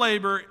fruit of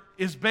labor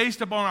is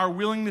based upon our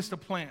willingness to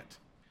plant.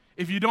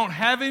 If you don't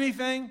have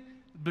anything,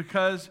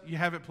 because you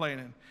haven't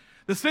planted.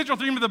 The central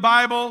theme of the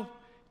Bible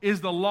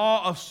is the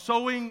law of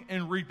sowing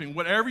and reaping.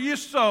 Whatever you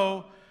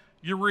sow,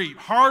 you reap.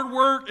 Hard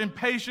work and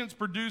patience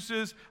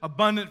produces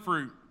abundant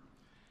fruit.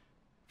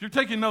 If you're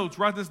taking notes,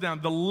 write this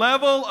down. The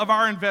level of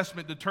our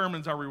investment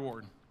determines our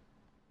reward.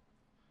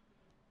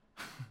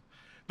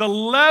 The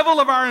level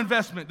of our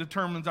investment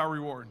determines our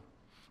reward.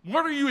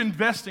 What are you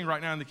investing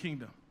right now in the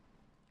kingdom?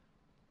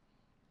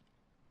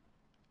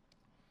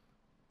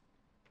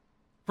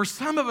 For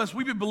some of us,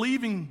 we've been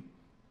believing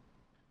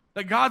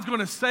that God's going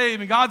to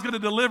save and God's going to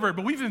deliver,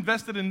 but we've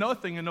invested in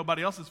nothing in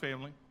nobody else's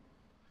family.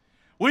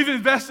 We've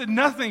invested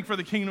nothing for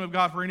the kingdom of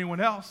God for anyone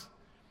else.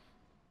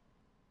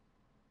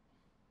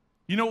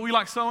 You know what we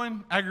like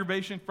sowing?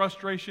 Aggravation,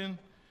 frustration,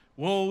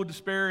 woe,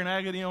 despair, and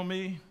agony on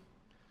me.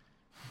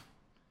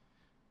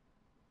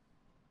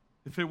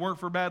 If it weren't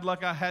for bad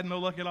luck, I had no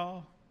luck at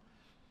all.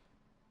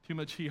 Too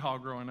much hee-haw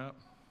growing up.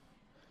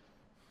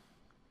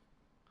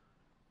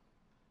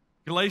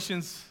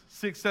 Galatians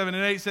 6, 7,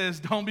 and 8 says,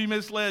 don't be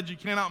misled. You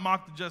cannot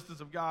mock the justice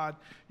of God.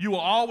 You will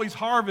always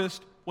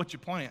harvest what you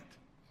plant.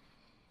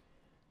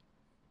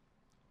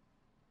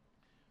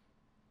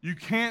 You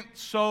can't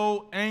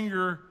sow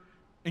anger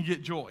and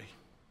get joy.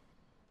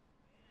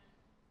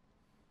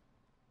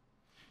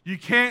 You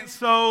can't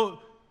sow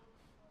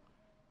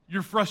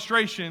your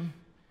frustration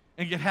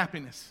and get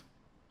happiness.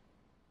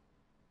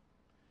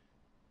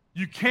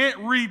 You can't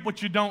reap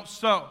what you don't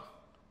sow.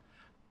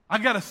 I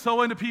got to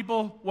sow into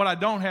people what I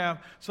don't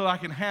have so I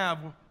can have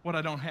what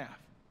I don't have.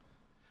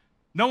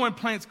 No one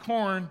plants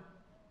corn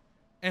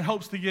and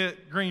hopes to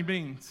get green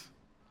beans.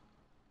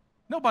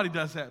 Nobody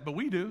does that, but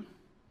we do.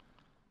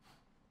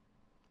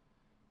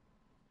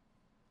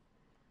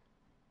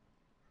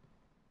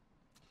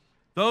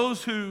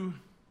 Those who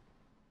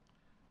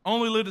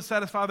only live to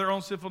satisfy their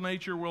own sinful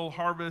nature will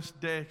harvest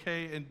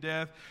decay and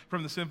death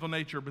from the sinful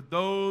nature. But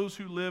those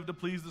who live to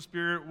please the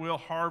Spirit will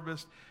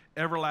harvest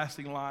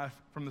everlasting life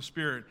from the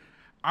Spirit.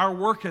 Our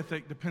work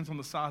ethic depends on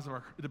the size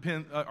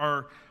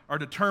of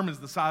determines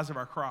the size of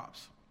our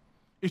crops.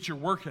 It's your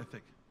work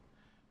ethic.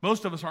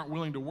 Most of us aren't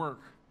willing to work.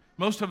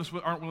 Most of us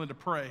aren't willing to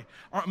pray.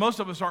 Most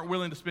of us aren't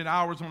willing to spend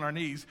hours on our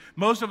knees.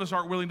 Most of us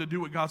aren't willing to do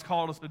what God's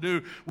called us to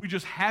do. We're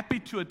just happy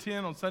to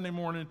attend on Sunday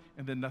morning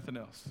and then nothing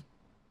else.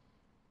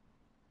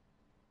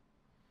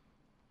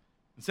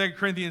 In 2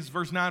 Corinthians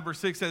verse 9, verse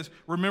 6 says,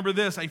 remember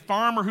this, a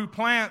farmer who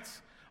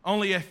plants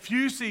only a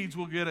few seeds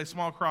will get a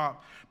small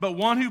crop, but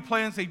one who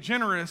plants a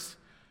generous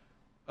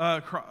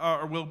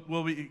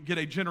will get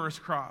a generous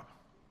crop.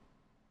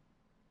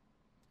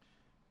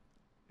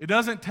 It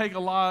doesn't take a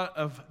lot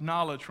of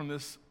knowledge from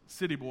this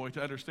city boy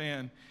to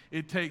understand.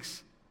 It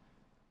takes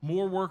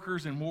more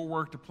workers and more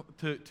work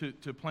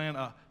to plant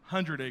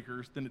 100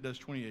 acres than it does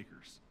 20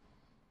 acres.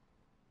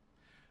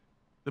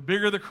 The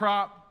bigger the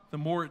crop, the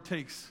more it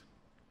takes.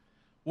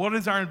 What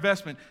is our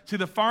investment? See,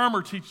 the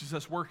farmer teaches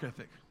us work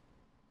ethic.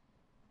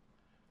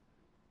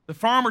 The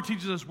farmer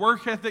teaches us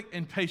work ethic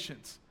and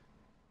patience.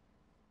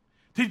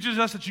 Teaches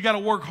us that you got to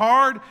work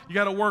hard, you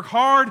got to work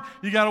hard,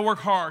 you got to work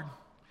hard.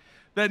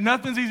 That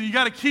nothing's easy. You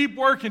got to keep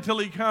working until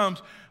he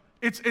comes.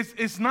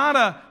 It's not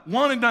a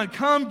one and done.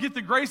 Come, get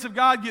the grace of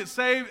God, get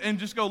saved, and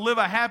just go live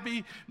a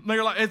happy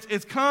life.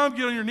 It's come,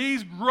 get on your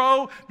knees,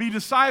 grow, be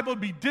discipled,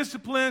 be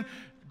disciplined,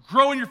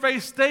 grow in your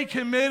faith, stay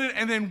committed,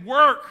 and then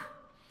work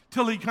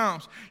till he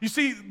comes. You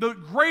see, the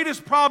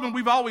greatest problem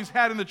we've always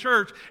had in the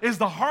church is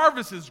the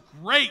harvest is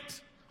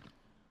great.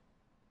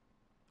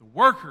 The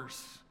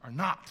workers are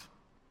not.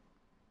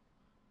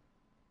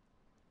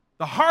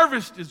 The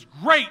harvest is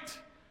great.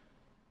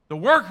 The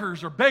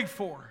workers are begged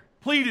for,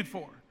 pleaded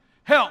for.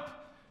 Help.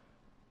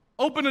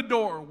 Open the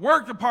door.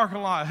 Work the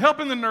parking lot. Help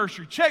in the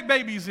nursery. Check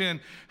babies in.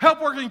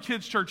 Help work in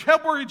kids' church.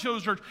 Help work in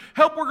children's church.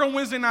 Help work on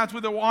Wednesday nights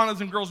with the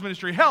Awanas and girls'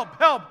 ministry. Help,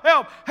 help,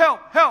 help,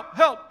 help, help,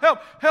 help, help,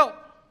 help.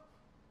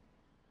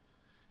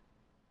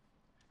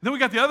 Then we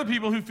got the other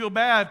people who feel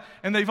bad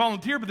and they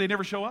volunteer, but they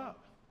never show up.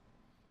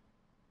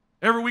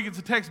 Every week it's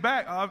a text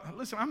back.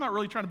 Listen, I'm not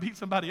really trying to beat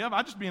somebody up.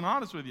 I'm just being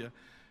honest with you.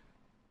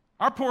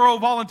 Our poor old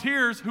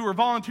volunteers who are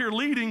volunteer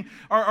leading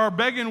are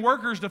begging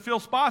workers to fill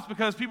spots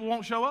because people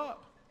won't show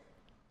up.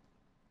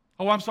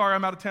 Oh, I'm sorry,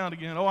 I'm out of town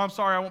again. Oh, I'm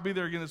sorry, I won't be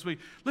there again this week.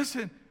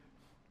 Listen,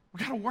 we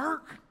got to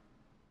work.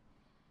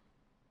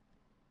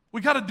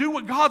 We got to do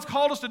what God's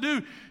called us to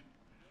do.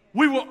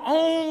 We will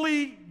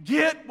only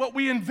get what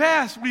we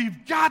invest.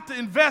 We've got to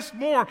invest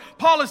more.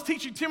 Paul is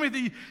teaching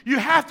Timothy, you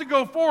have to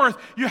go forth.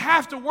 You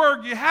have to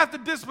work. You have to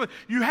discipline.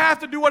 You have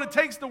to do what it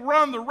takes to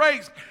run the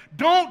race.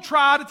 Don't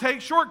try to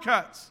take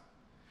shortcuts.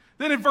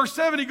 Then in verse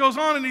 7, he goes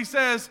on and he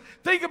says,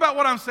 think about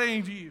what I'm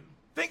saying to you.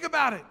 Think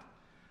about it.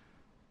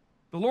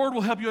 The Lord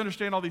will help you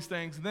understand all these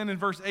things. And then in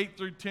verse 8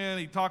 through 10,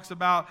 he talks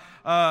about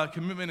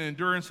commitment and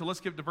endurance. So let's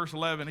skip to verse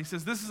 11. He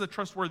says, this is a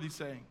trustworthy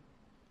saying.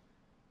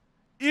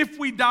 If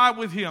we die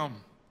with him,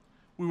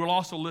 we will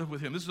also live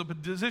with him. This is a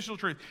positional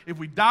truth. If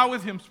we die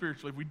with him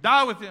spiritually, if we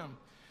die with him,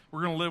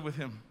 we're going to live with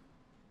him.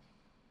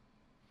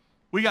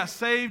 We got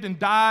saved and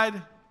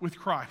died with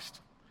Christ.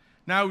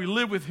 Now we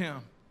live with him.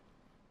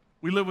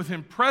 We live with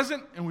him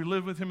present, and we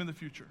live with him in the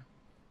future.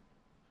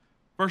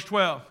 Verse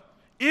 12,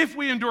 if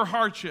we endure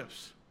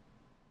hardships,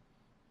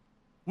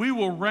 we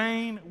will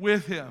reign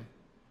with him.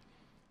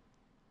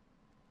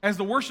 As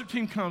the worship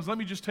team comes, let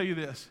me just tell you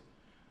this.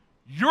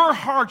 Your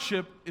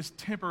hardship is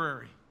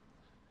temporary.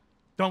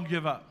 Don't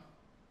give up.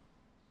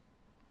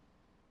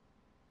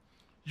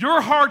 Your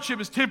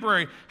hardship is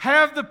temporary.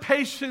 Have the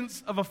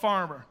patience of a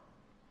farmer.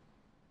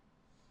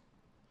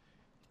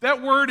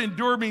 That word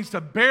endure means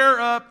to bear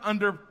up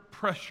under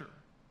pressure.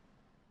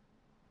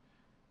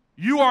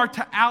 You are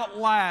to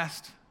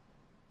outlast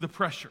the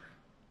pressure.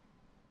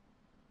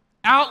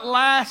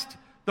 Outlast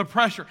the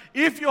pressure.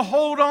 If you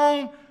hold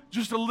on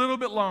just a little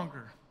bit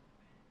longer.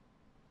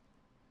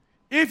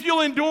 If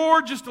you'll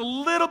endure just a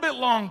little bit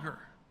longer.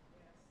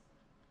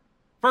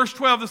 Verse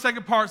 12, the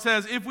second part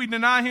says, if we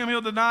deny him,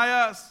 he'll deny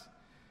us.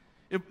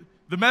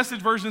 The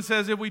Message version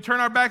says, if we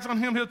turn our backs on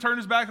him, he'll turn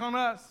his back on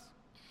us.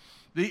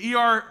 The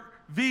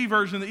ERV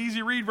version, the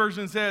Easy Read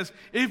version says,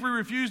 if we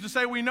refuse to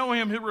say we know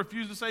him, he'll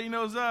refuse to say he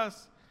knows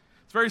us.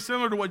 It's very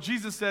similar to what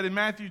Jesus said in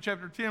Matthew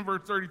chapter 10,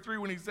 verse 33,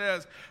 when he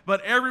says,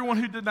 but everyone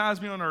who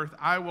denies me on earth,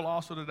 I will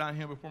also deny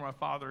him before my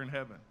Father in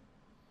heaven.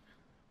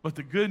 But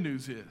the good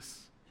news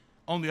is,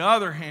 on the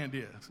other hand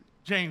is,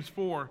 James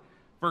 4,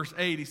 verse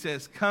 8, he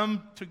says,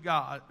 come to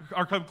God,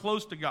 or come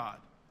close to God,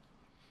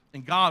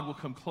 and God will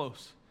come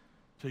close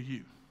to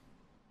you.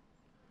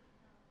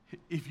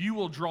 If you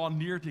will draw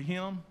near to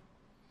him,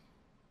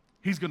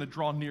 he's going to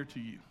draw near to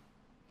you.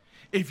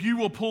 If you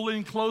will pull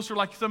in closer,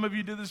 like some of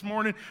you did this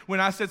morning, when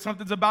I said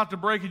something's about to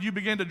break and you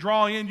begin to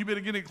draw in, you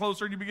begin to get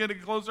closer and you begin to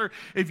get closer.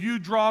 If you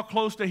draw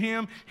close to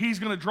him, he's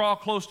going to draw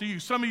close to you.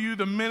 Some of you,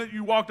 the minute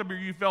you walked up here,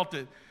 you felt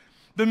it.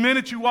 The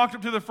minute you walked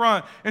up to the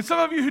front. And some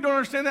of you who don't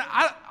understand that,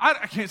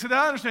 I can't say that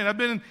I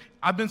understand.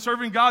 I've been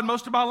serving God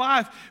most of my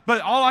life,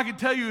 but all I can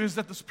tell you is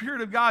that the Spirit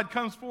of God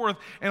comes forth,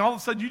 and all of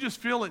a sudden you just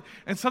feel it,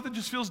 and something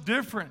just feels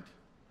different.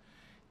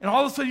 And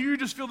all of a sudden, you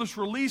just feel this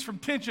release from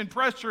tension,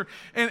 pressure,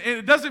 and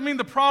it doesn't mean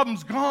the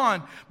problem's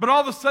gone, but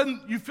all of a sudden,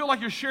 you feel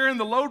like you're sharing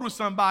the load with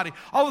somebody.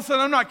 All of a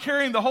sudden, I'm not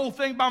carrying the whole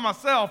thing by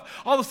myself.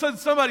 All of a sudden,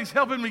 somebody's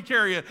helping me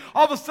carry it.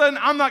 All of a sudden,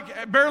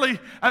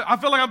 I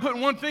feel like I'm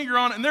putting one finger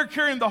on it, and they're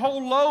carrying the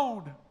whole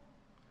load.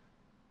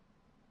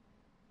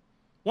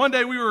 One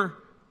day, we were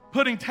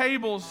putting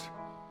tables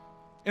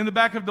in the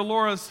back of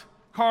Delora's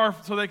car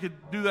so they could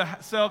do the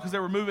sale because they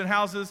were moving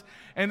houses.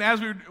 And as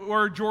we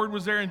were, Jordan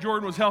was there and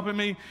Jordan was helping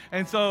me.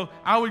 And so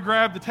I would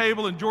grab the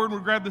table and Jordan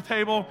would grab the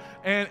table,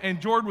 and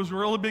Jordan was a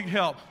really big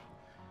help.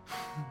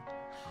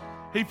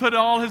 He put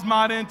all his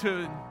might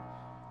into it,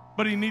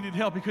 but he needed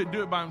help. He couldn't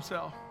do it by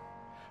himself.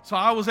 So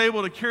I was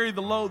able to carry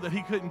the load that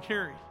he couldn't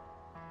carry.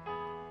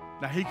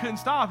 Now, he couldn't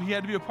stop. He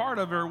had to be a part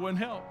of it or it wouldn't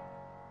help.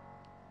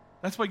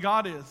 That's what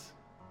God is.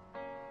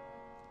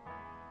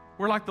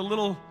 We're like the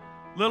little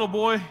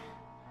boy,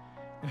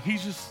 and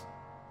he's just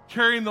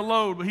carrying the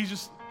load, but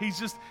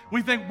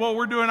we think, well,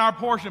 we're doing our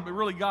portion, but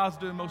really God's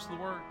doing most of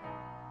the work.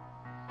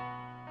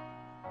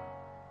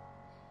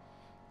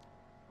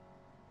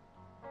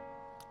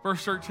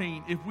 Verse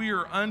 13, if we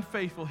are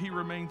unfaithful, he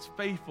remains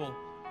faithful,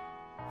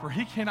 for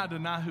he cannot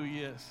deny who he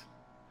is.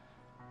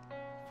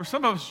 For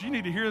some of us, you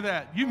need to hear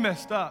that. You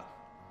messed up.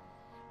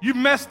 You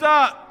messed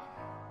up.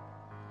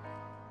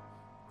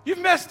 You've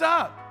messed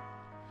up.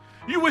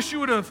 You wish you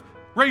would have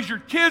raised your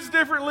kids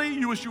differently.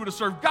 You wish you would have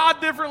served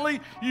God differently.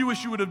 You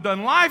wish you would have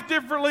done life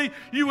differently.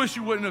 You wish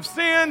you wouldn't have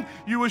sinned.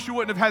 You wish you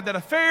wouldn't have had that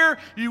affair.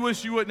 You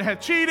wish you wouldn't have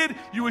cheated.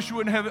 You wish you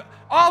wouldn't have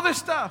all this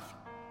stuff.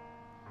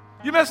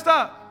 You messed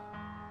up.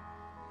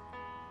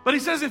 But he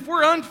says if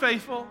we're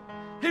unfaithful,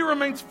 he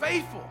remains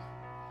faithful.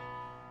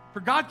 For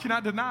God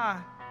cannot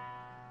deny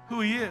who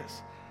he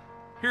is.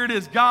 Here it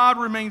is. God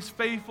remains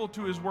faithful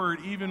to his word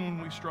even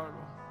when we struggle.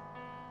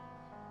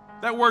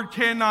 That word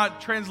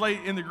cannot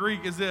translate in the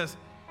Greek as this.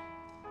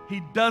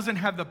 He doesn't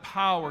have the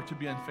power to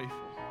be unfaithful.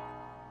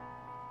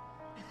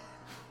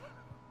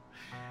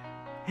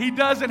 He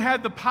doesn't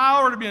have the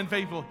power to be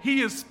unfaithful.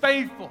 He is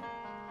faithful.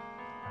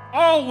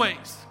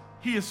 Always,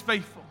 he is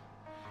faithful.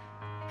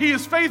 He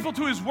is faithful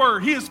to his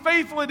word. He is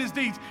faithful in his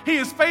deeds. He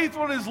is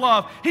faithful in his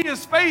love. He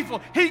is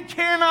faithful. He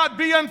cannot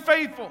be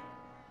unfaithful.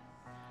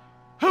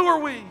 Who are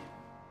we?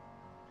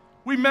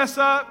 We mess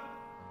up.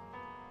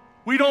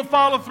 We don't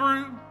follow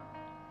through.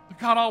 But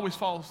God always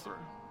follows through.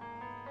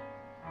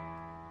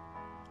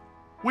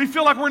 We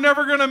feel like we're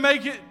never going to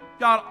make it.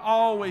 God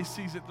always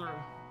sees it through.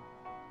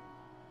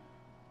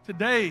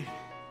 Today,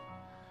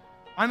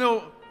 I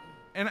know,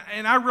 and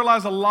I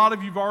realize a lot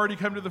of you've already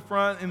come to the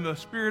front and the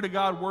Spirit of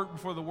God worked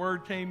before the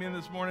Word came in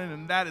this morning,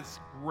 and that is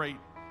great.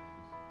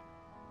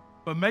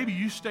 But maybe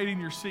you stayed in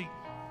your seat.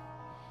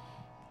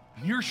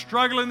 And you're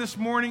struggling this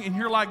morning, and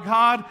you're like,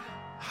 God,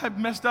 I've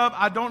messed up.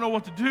 I don't know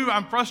what to do.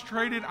 I'm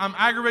frustrated. I'm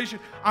aggravated.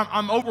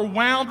 I'm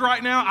overwhelmed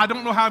right now. I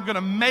don't know how I'm going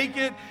to make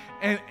it.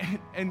 And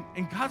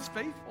God's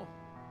faithful.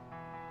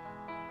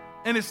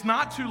 And it's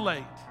not too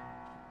late.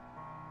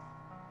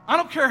 I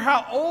don't care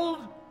how old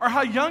or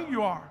how young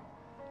you are.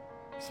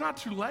 It's not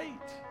too late.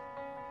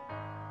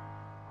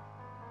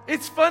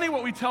 It's funny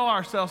what we tell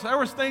ourselves. There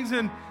was things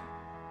in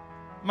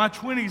my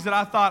 20s that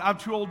I thought, I'm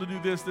too old to do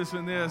this, this,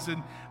 and this,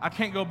 and I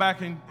can't go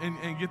back and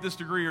get this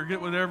degree or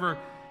get whatever.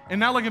 And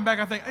now looking back,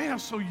 I think, hey, I'm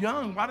so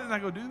young. Why didn't I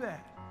go do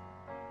that?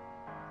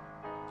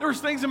 There was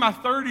things in my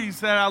 30s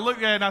that I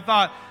looked at and I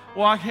thought,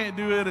 well, I can't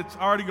do it. It's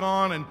already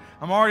gone, and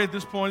I'm already at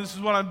this point. This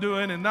is what I'm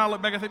doing. And now I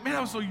look back, I think, man,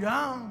 I was so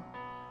young.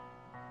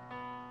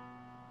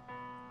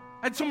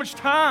 I had so much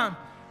time.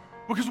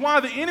 Because why?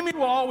 The enemy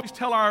will always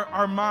tell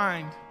our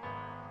mind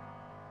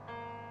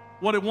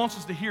what it wants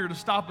us to hear to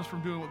stop us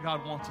from doing what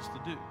God wants us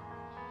to do.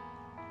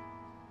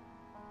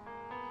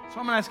 So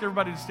I'm going to ask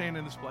everybody to stand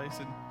in this place.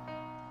 And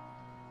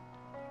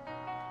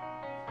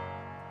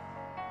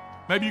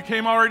maybe you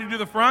came already to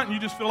the front and you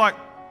just feel like,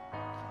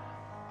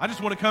 I just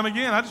want to come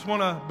again. I just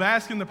want to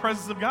bask in the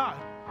presence of God.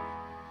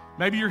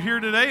 Maybe you're here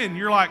today and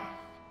you're like,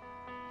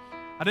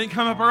 I didn't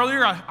come up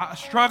earlier. I was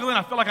struggling.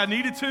 I felt like I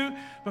needed to.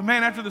 But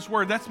man, after this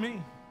word, that's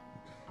me.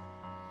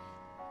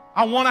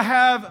 I want to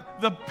have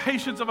the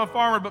patience of a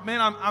farmer, but man,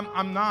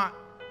 I'm not.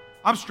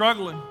 I'm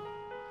struggling.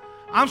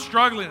 I'm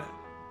struggling.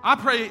 I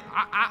pray.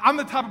 I'm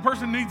the type of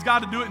person who needs God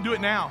to do it and do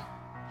it now.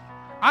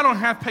 I don't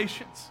have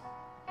patience.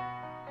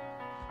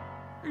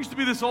 There used to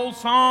be this old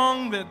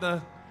song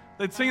that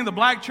they'd sing in the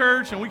black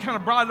church, and we kind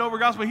of brought it over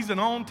gospel. He's an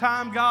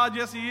on-time God.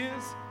 Yes, he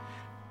is.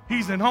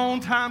 He's an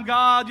on-time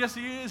God. Yes,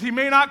 he is. He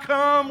may not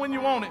come when you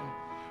want him,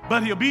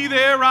 but he'll be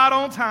there right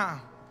on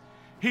time.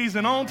 He's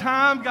an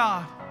on-time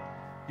God.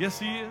 Yes,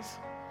 he is.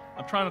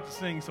 I'm trying not to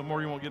sing some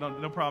more. You won't get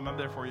on. No problem. I'm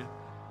there for you.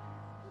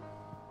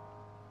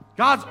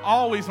 God's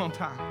always on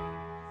time.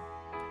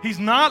 He's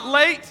not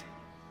late.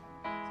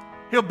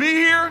 He'll be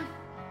here.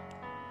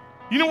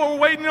 You know what we're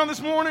waiting on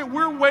this morning?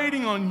 We're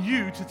waiting on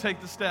you to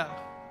take the step.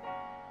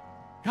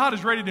 God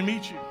is ready to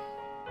meet you.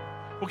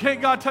 Well,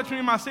 can't God touch me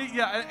in my seat?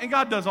 Yeah, and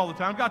God does all the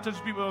time. God touches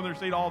people on their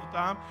seat all the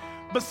time.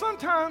 But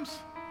sometimes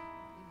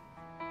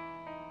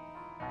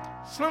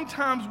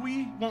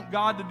we want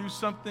God to do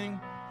something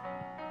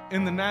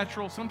in the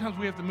natural. Sometimes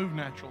we have to move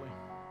naturally.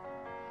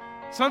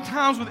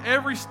 Sometimes with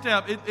every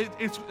step,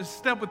 it's a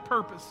step with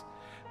purpose.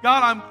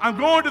 God, I'm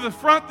going to the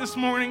front this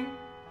morning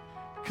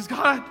because,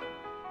 God,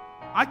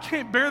 I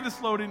can't bear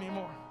this load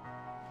anymore.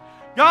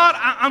 God,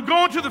 I'm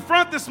going to the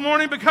front this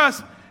morning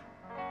because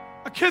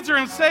my kids are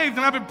unsaved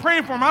and I've been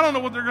praying for them. I don't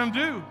know what they're going to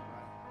do.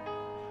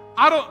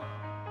 I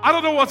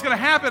don't know what's going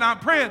to happen. I'm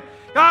praying.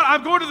 God,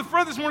 I'm going to the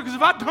front this morning because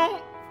if I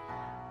don't,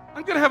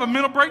 I'm going to have a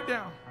mental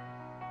breakdown.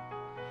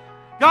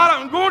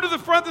 God, I'm going to the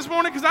front this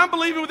morning because I'm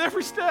believing with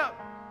every step.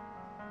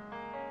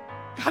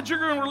 God, you're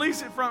going to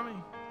release it from me.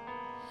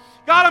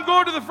 God, I'm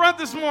going to the front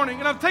this morning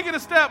and I'm taking a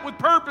step with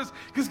purpose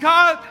because,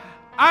 God,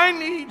 I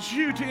need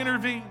you to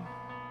intervene.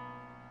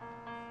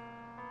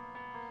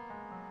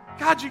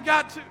 God, you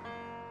got to.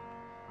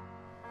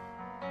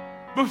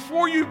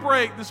 Before you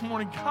break this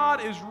morning,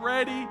 God is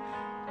ready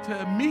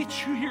to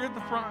meet you here at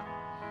the front.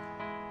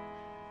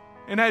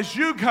 And as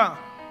you come,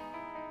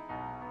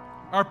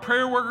 our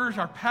prayer workers,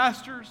 our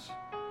pastors,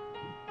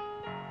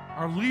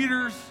 our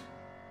leaders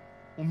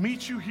will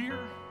meet you here.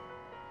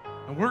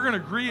 And we're going to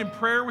agree in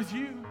prayer with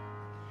you.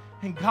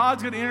 And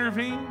God's going to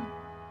intervene.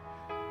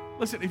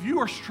 Listen, if you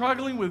are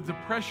struggling with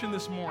depression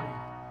this morning,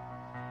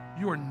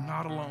 you are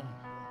not alone.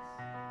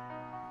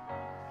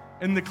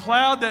 And the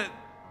cloud that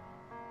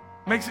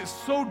makes it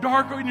so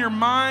dark in your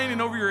mind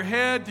and over your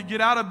head to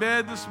get out of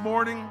bed this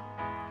morning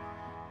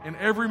and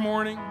every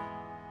morning,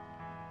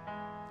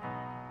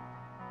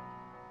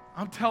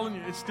 I'm telling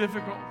you, it's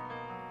difficult.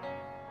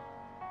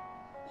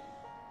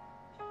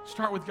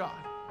 Start with God.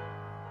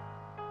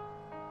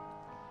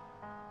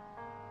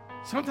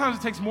 Sometimes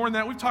it takes more than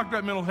that. We've talked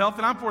about mental health,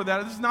 and I'm for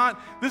that.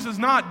 This is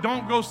not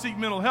don't go seek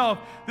mental health.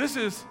 This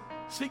is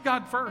seek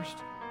God first.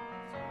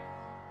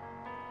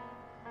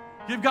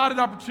 Give God an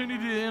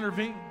opportunity to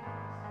intervene.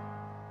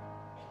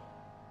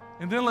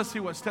 And then let's see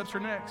what steps are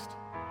next.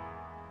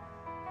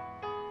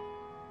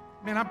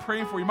 Man, I'm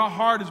praying for you. My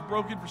heart is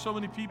broken for so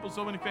many people,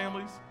 so many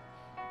families.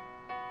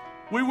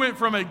 We went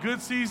from a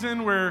good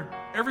season where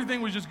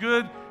everything was just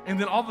good, and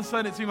then all of a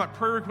sudden it seemed like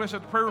prayer request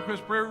after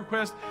prayer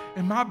request,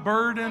 and my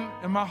burden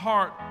and my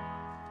heart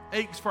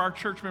aches for our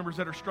church members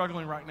that are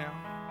struggling right now.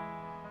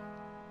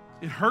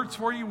 It hurts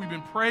for you. We've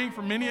been praying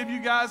for many of you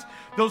guys.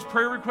 Those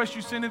prayer requests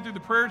you send in through the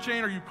prayer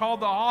chain, or you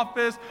called the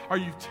office, or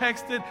you've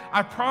texted,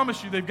 I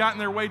promise you they've gotten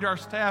their way to our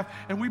staff,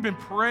 and we've been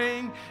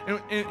praying,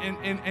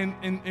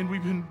 and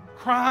we've been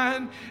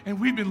crying, and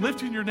we've been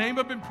lifting your name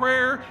up in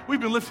prayer.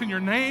 We've been lifting your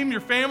name, your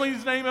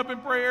family's name up in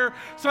prayer.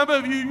 Some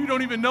of you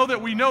don't even know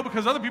that we know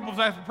because other people have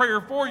asked for prayer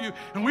for you,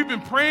 and we've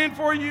been praying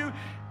for you,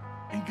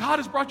 and God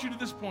has brought you to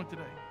this point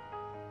today.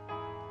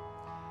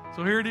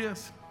 So here it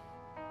is.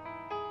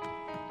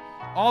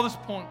 All this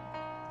point,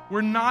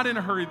 we're not in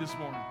a hurry this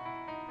morning.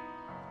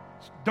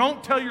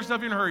 Don't tell yourself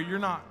you're in a hurry. You're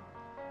not.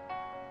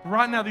 But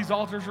right now, these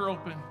altars are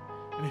open.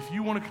 And if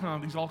you want to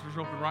come, these altars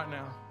are open right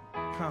now.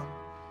 Come.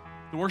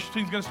 The worship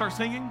team's going to start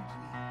singing.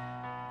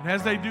 And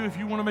as they do, if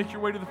you want to make your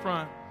way to the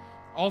front,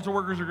 altar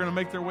workers are going to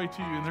make their way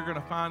to you, and they're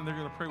going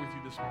to pray with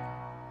you this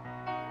morning.